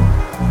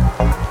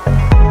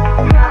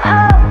 No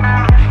hope, no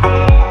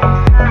fear,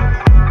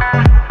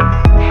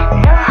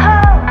 no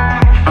hope, no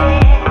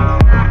fear.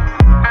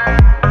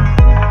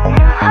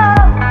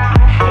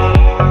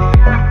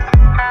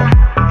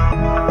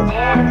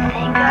 Didn't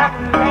think I'd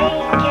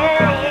make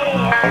it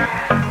here.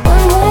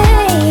 One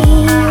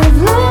way of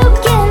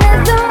looking at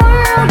the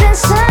world, and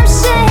some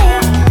say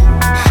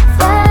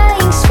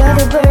flying's for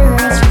the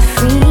birds, but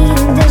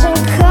freedom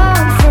doesn't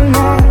come from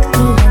not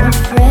being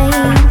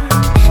afraid.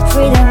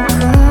 Freedom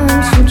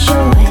comes from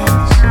choice.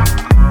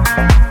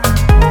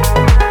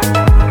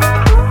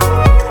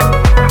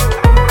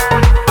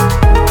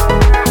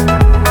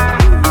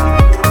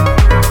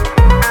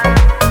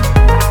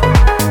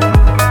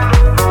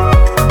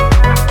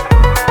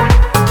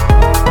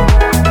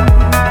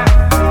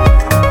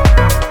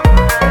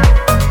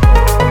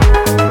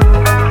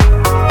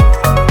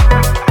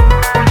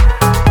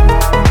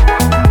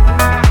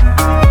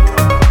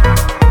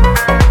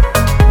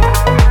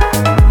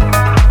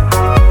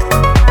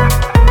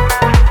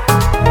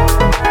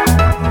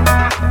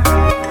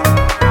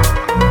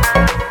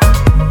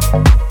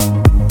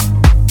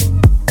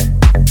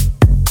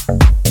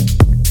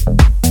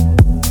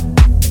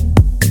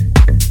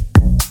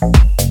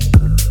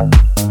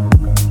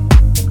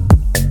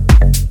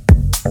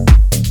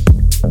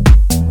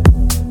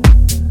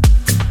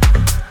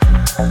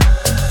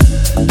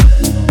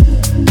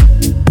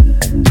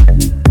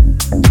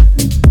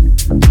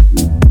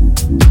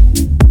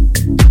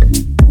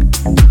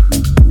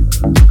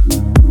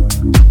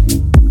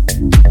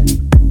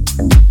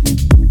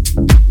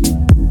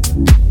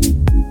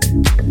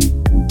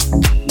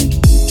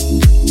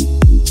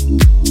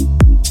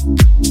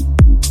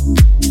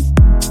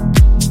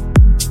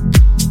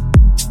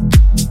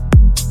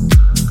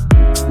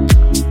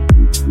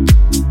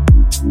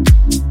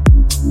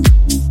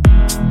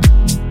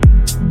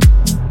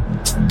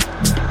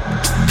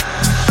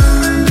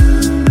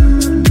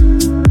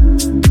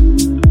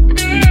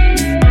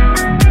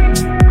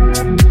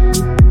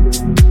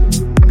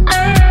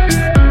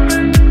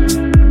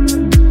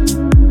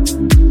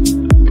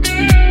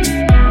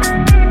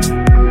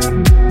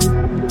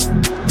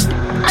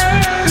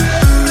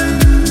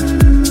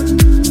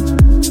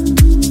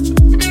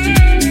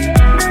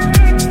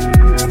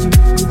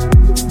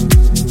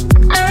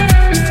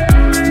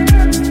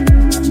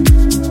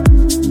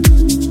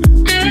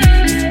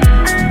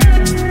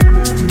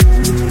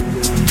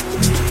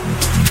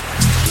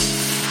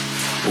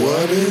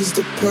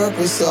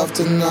 Of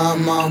tonight,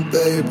 my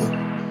baby.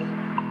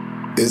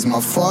 Is my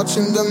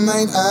fortune the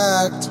main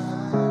act?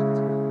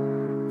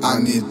 I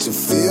need to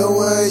feel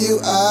where you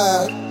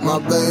at, my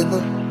baby.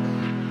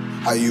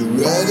 Are you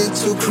ready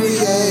to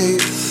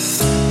create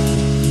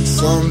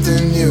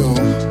something new?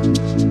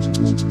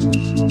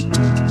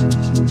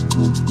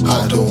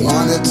 I don't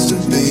want it to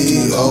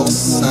be all the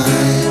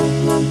same.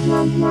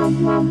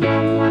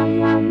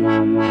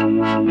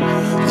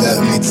 Let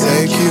me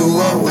take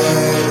you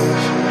away.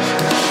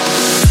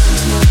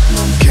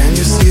 Can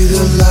you see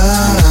the light?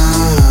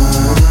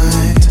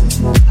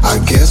 I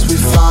guess we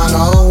found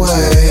our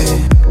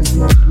way.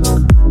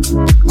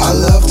 I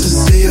love to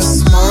see a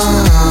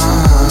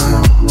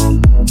smile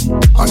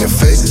on your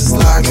face, it's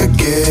like a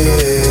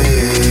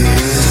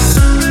gift.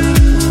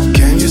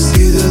 Can you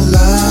see the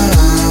light?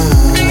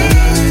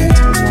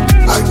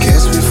 I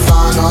guess we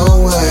found our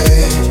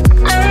way.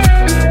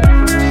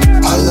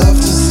 I love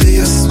to see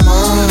a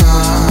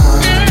smile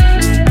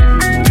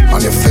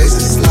on your face,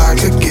 it's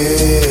like a gift.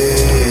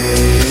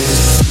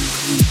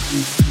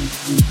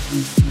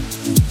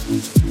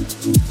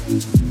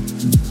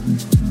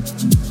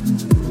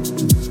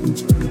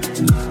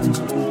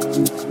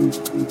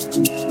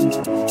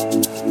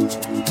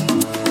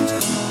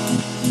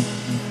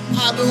 I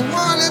don't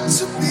want it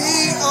to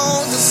be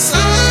on the side.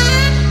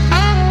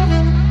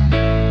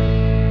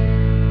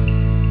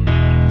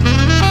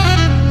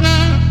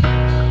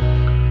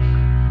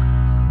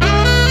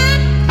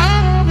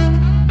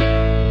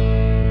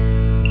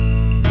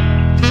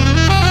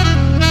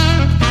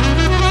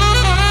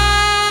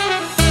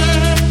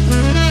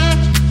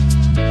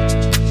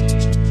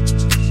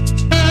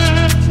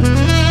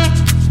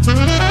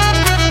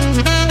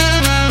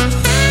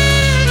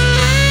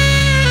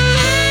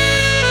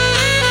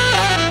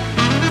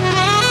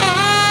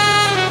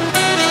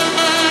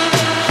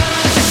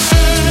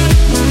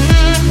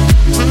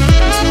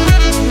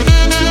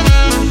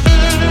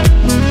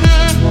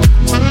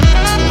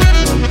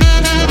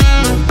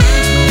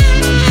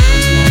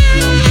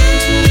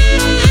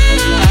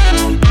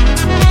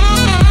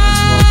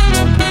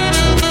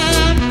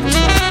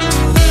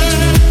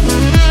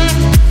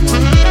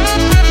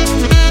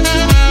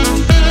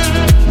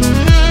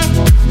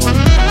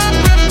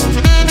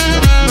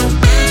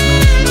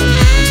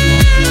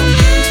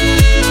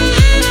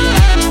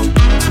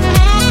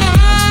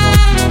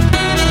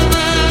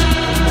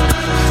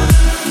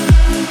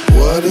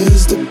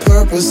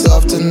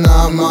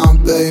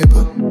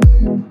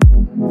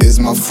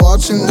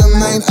 watching the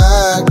main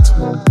act.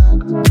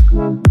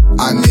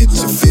 I need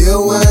to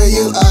feel where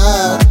you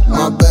at,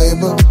 my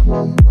baby.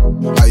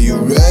 Are you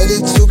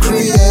ready to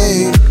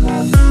create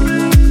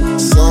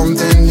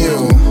something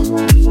new?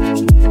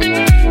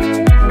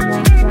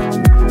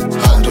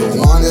 I don't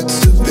want it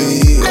to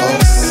be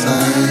all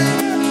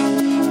same.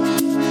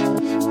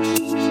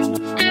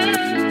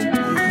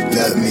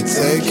 Let me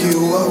take you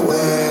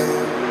away.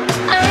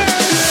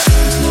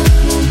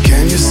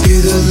 Can you see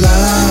the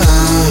light?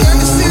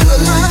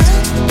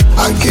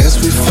 I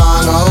guess we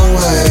found our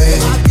way.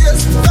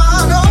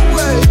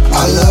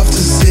 I love to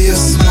see you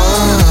smile.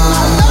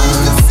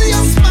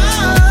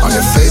 On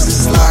your face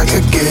it's like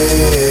a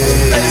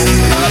gift.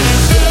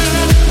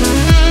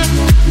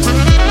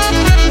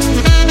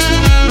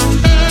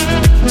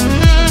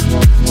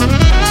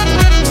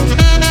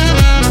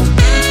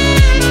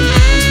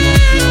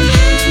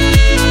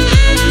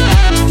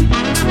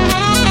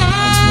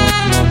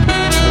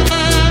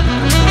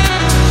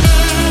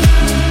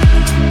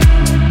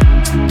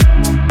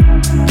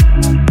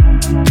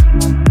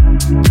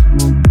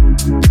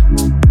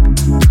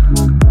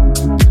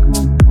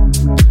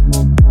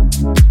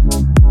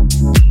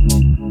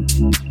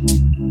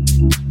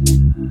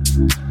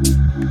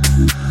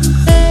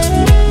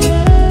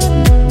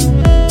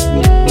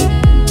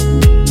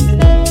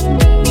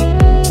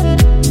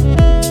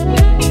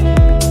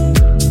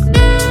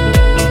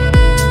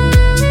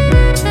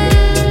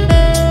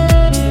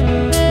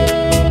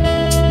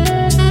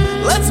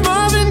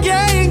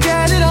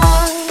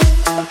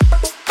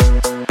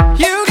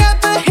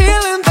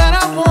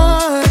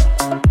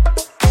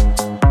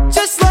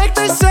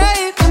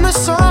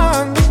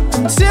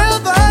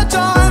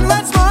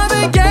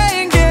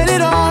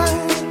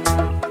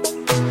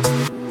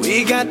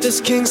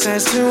 King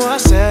says to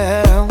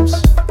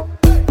ourselves,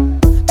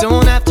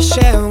 don't have to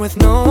share with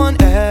no one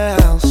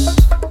else.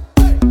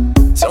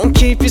 Don't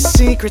keep your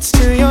secrets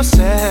to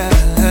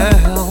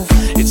yourself.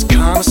 It's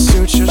Kama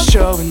Sutra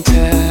show and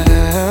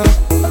tell.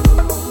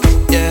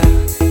 Yeah.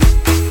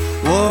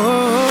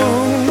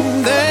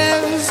 Whoa,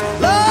 there's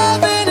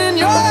loving in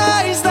your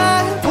eyes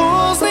that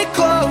pulls me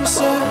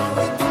closer.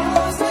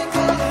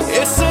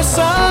 It's so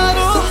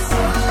subtle,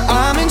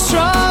 I'm in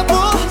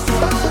trouble,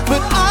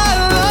 but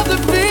I love to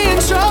be in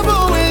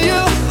trouble with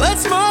you.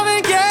 Let's move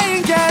and get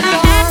it on.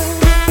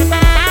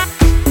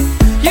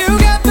 You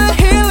got the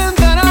healing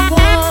that I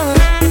want,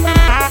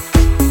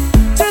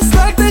 just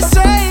like they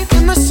say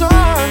in the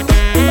song.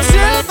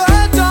 Till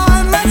the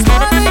dawn, let's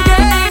move and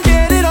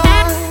get it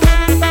on.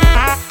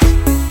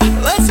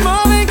 Let's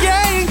move and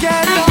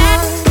get it on.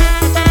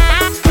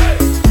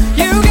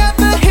 You got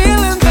the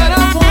healing that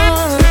I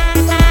want,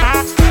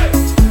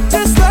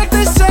 just like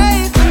they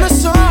say in the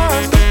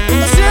song.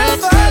 Till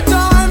the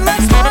dawn,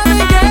 let's move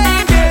and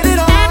get it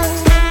on.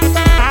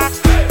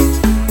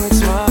 Let's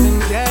move and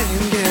get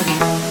it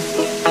on.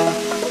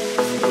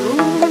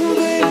 Ooh,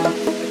 baby,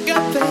 I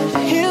got that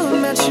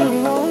healing that you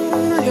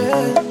want,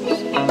 yeah.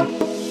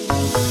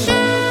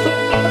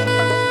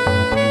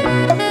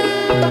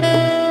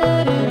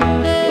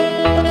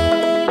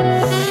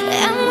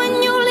 And when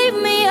you leave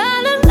me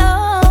all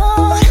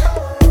alone,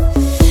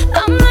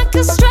 I'm like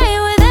a stray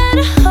without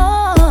a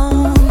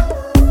home.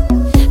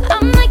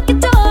 I'm like a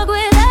dog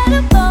without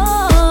a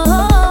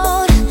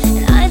bone.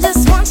 And I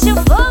just want you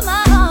for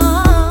my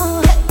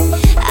own.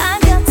 I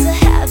got to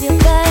have you,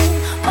 babe.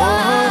 Oh,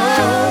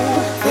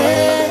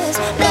 there's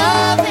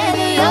love in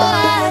your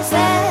eyes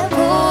that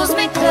pulls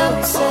me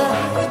closer.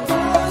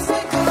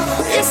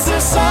 It's so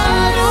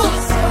subtle,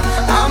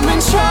 I'm in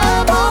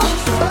trouble,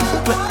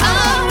 but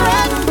I'd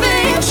rather be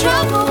in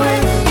trouble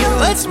with you.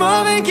 Let's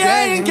move and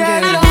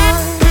get it on.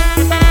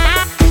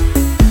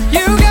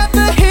 You got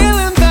the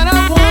healing that I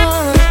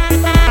want,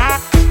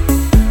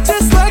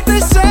 just like they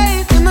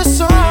say in the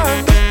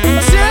song.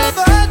 Till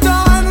the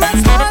dawn,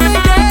 let's move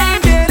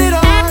and get it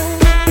on.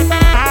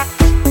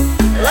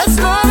 Let's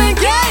move and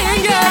get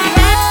it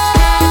on.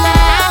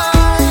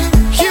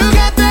 You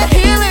got the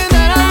healing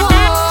that I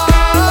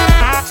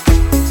want,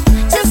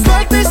 just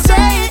like they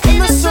say in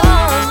the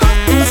song.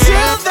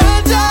 Till the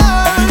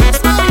dawn, let's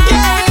move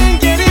and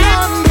get it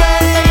on,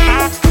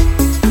 babe.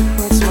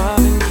 Let's move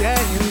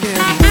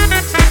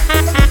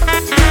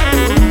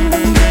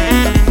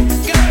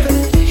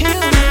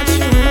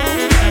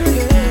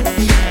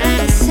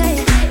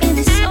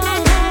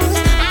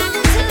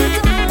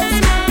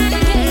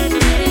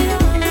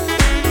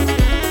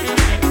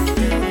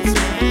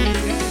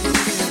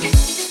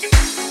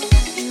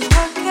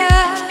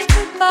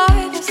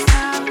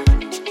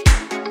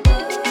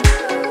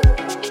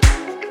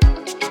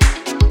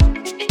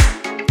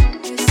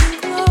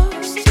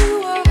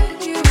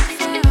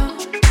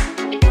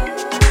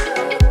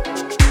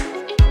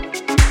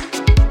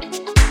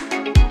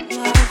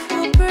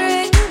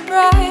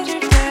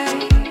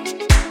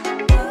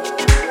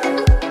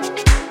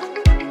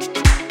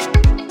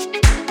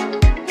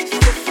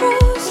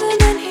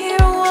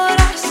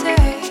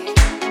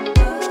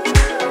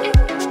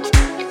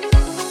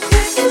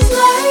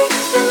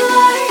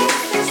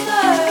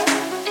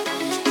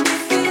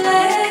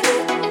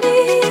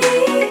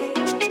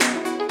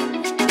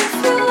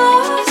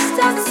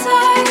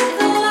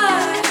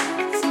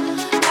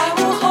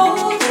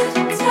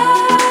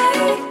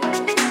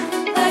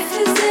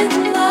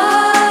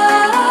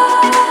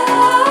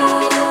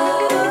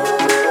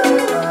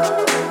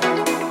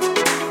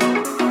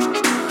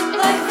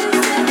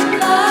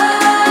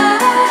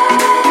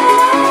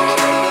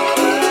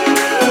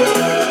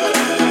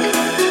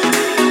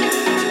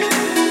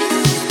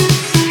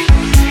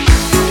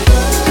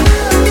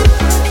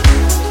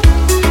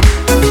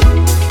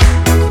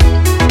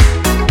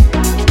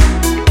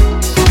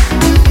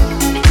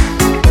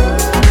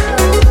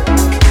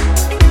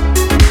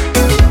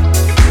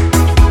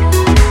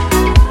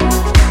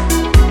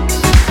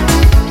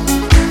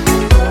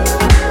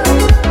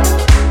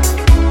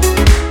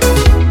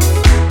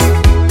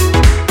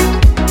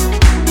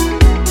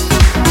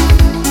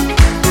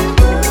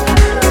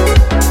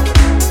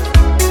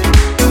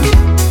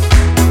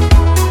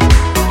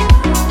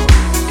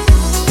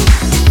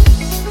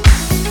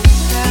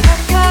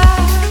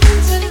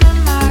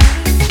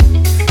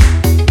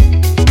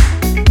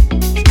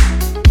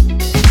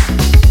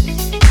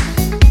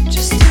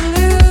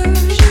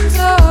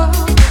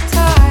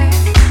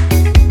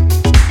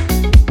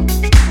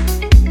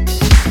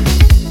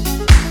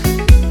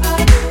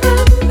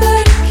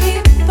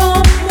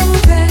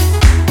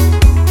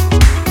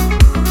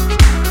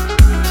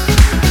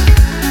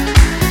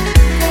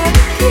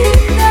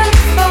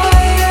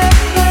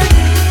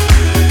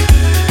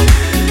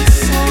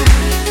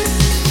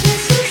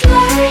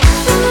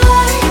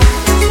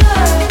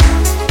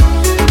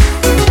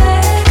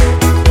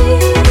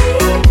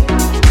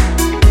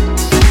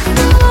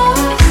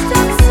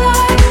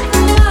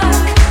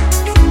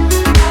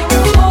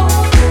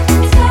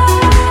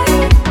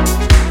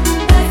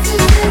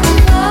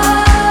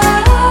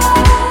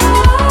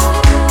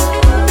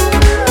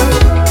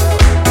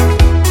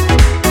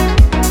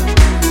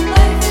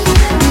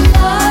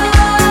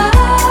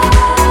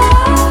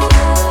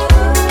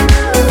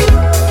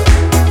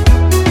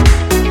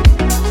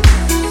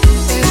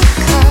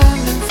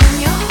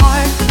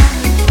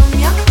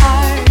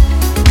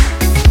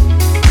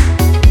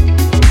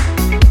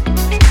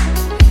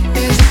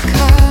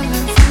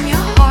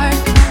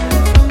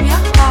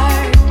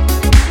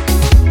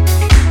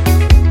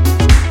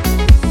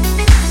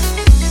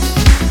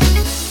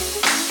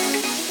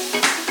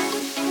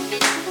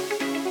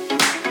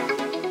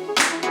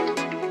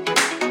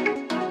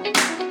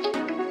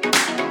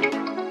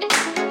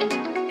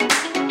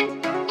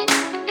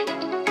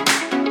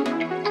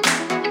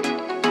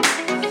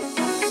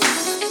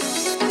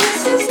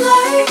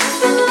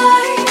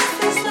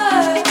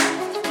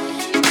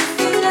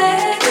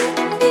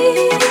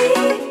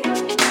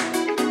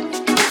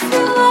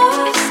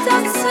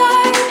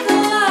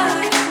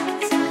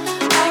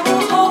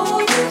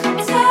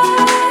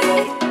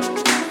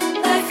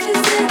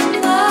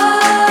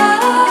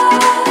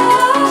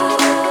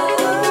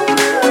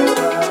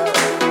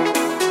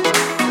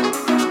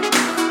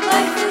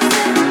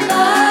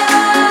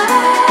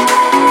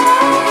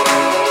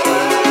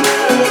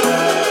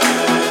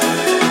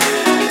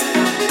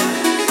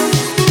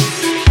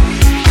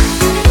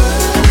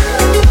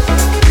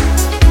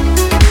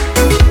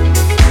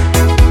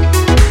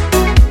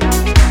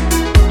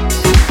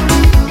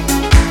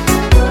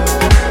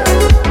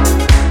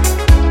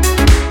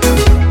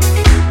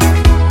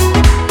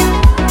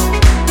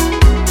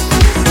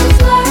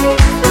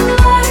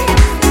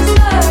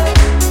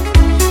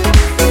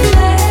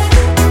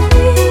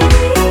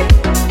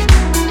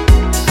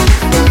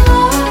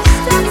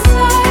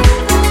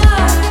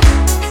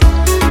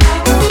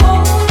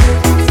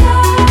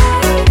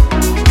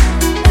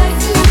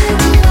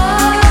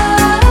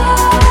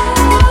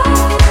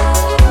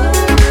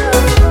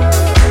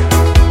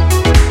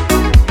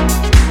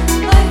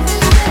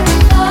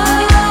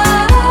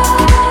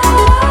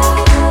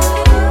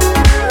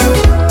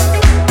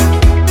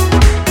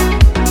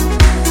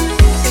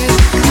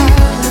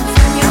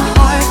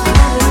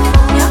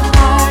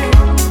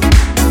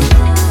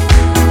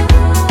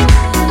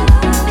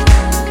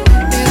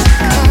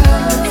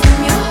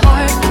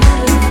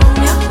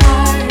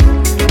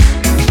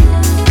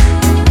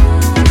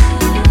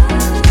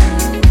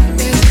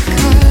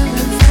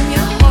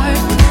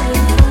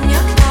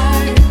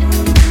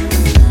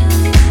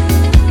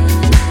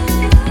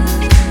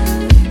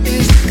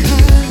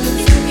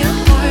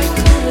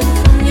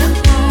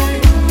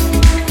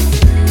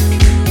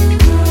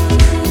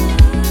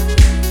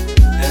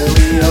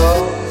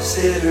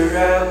sit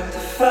around the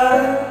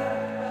fire.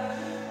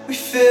 We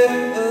feel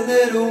a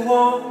little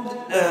warmer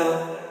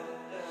now.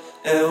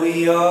 And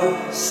we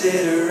all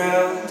sit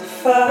around the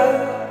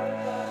fire.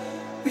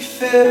 We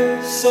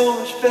feel so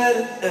much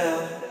better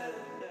now.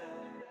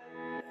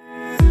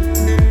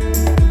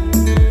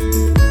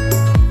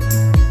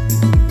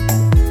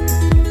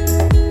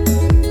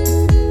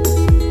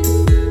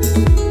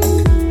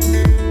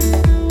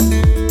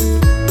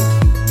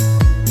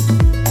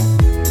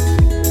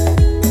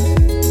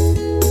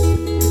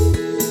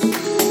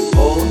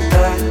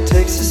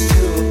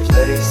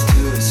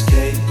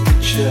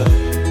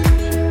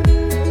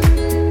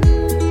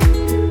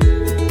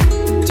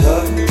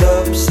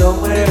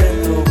 Somewhere in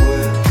the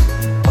woods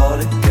on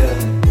a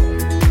hill.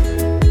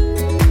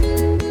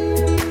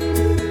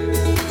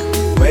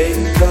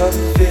 Wake up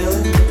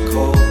feeling the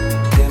cold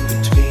in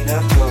between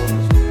our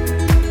toes.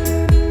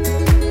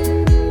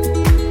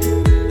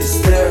 Is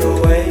there a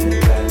way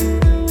back?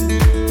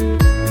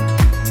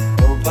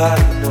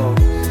 Nobody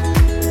knows.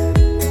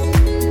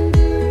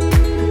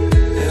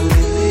 And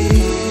we leave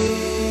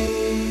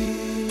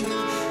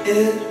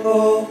it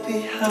all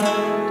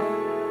behind.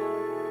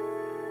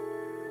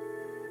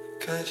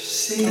 Can't you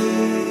see,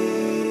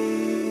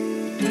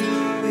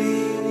 we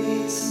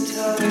need some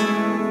time.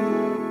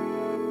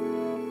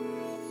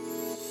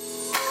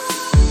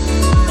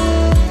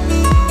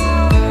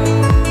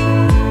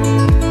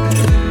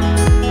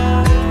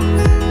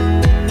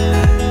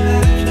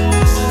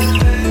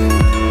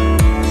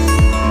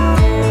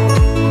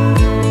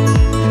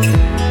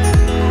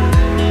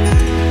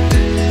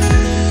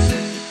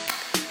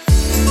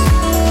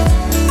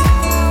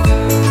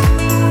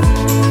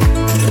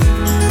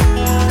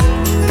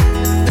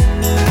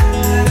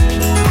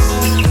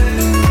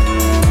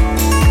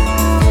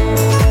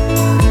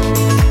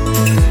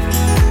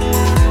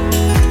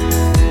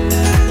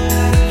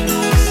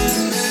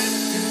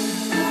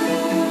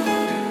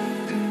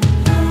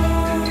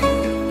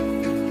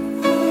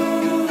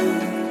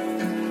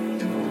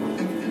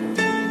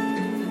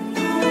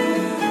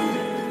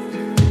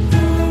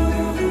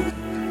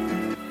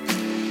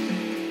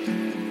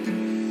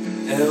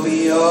 And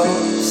we all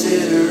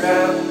sit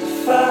around the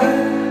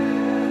fire.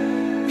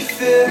 We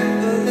feel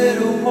a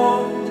little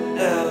warmer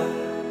now.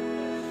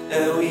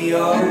 And we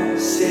all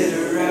sit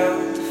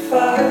around the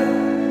fire.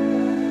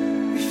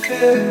 We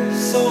feel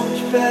so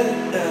much better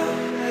now.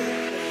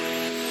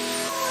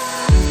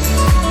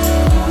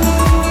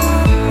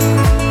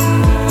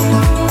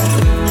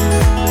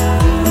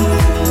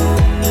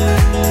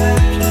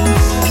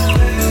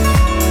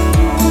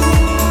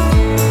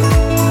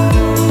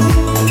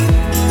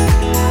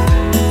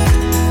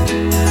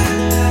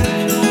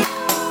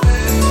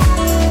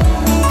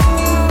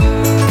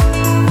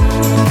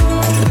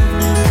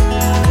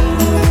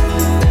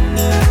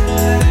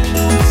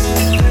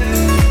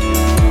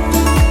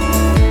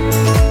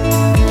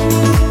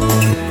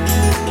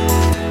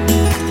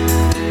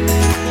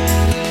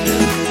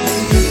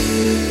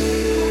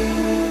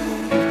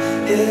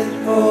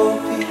 It all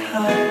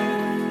behind.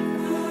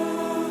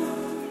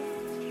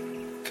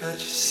 Can't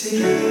you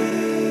see,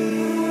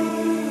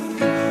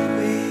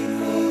 we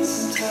need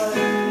some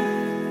time.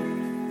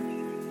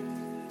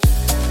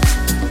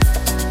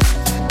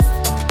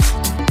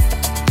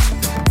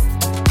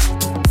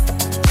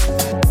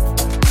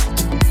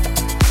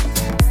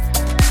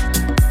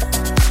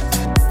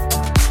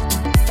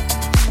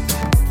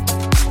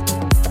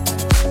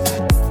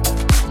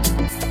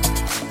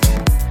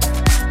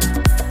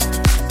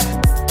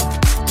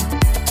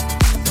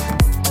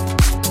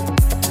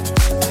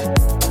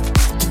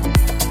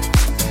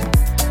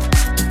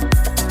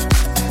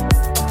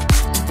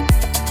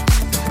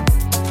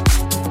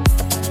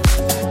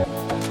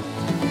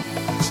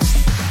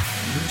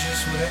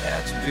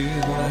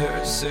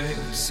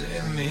 Say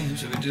to me,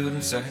 should we do it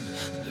inside?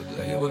 Look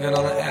like you're working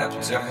on an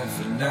appetite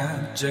for the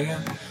night.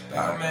 Jam,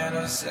 by man,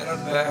 I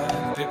settled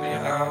back. Pick me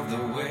out the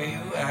way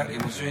you act.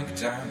 It was drink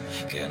time,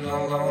 getting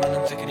all alone, and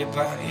I'm taking you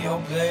back to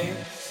your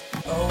place.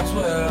 All's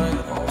well in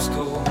old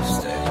school,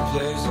 stay in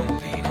place.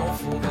 Don't be no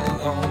fool in the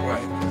long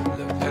right.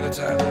 Look at the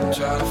time and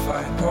try to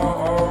fight.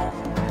 Oh,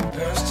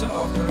 parents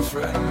talk and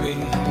afraid of me.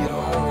 You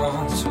don't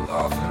want to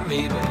offer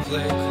me, but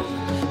play cool.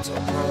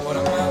 Don't know what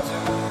I'm out to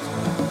do.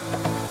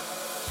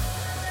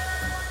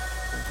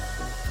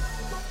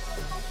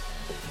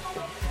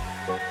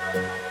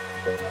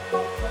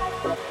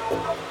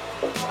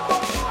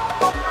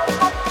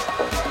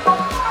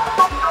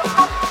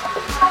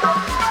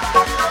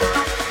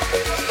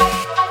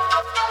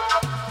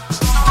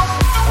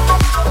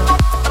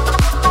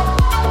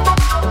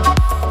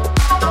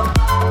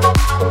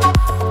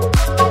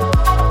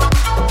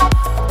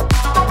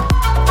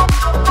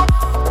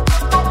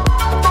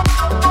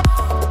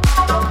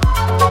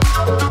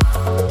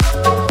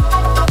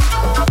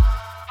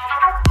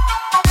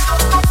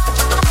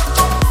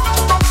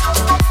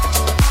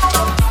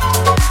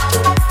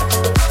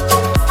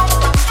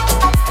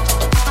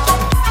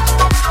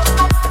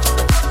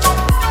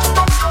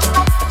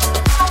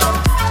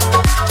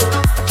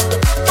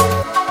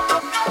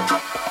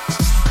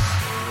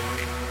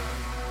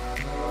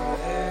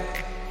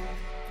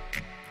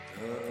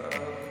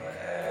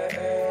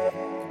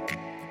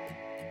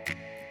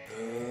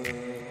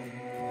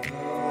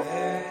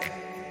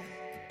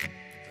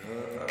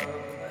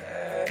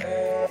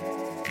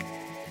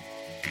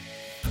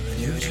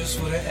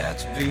 had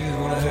to be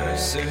what I heard you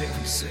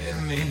say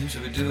to me,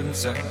 should we do it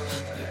inside?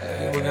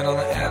 Yeah, working on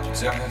the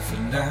appetite for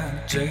the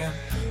night, jam.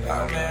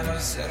 Our man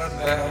was settled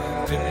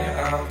back, picking you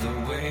out the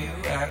way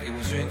you act. It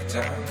was drinking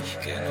time,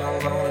 getting all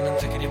alone and I'm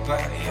taking you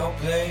back to your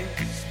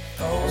place.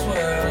 All's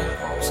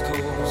well, old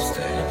school,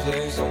 stay in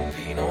place, don't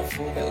be no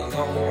fool, get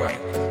along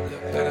right.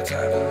 Look better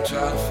time than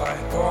try to fight.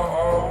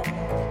 Oh,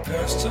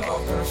 best to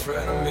offer a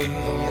friend of me.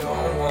 You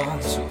don't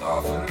want to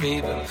offer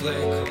me, but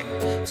play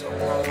cool. Don't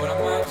know what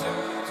I might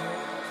do.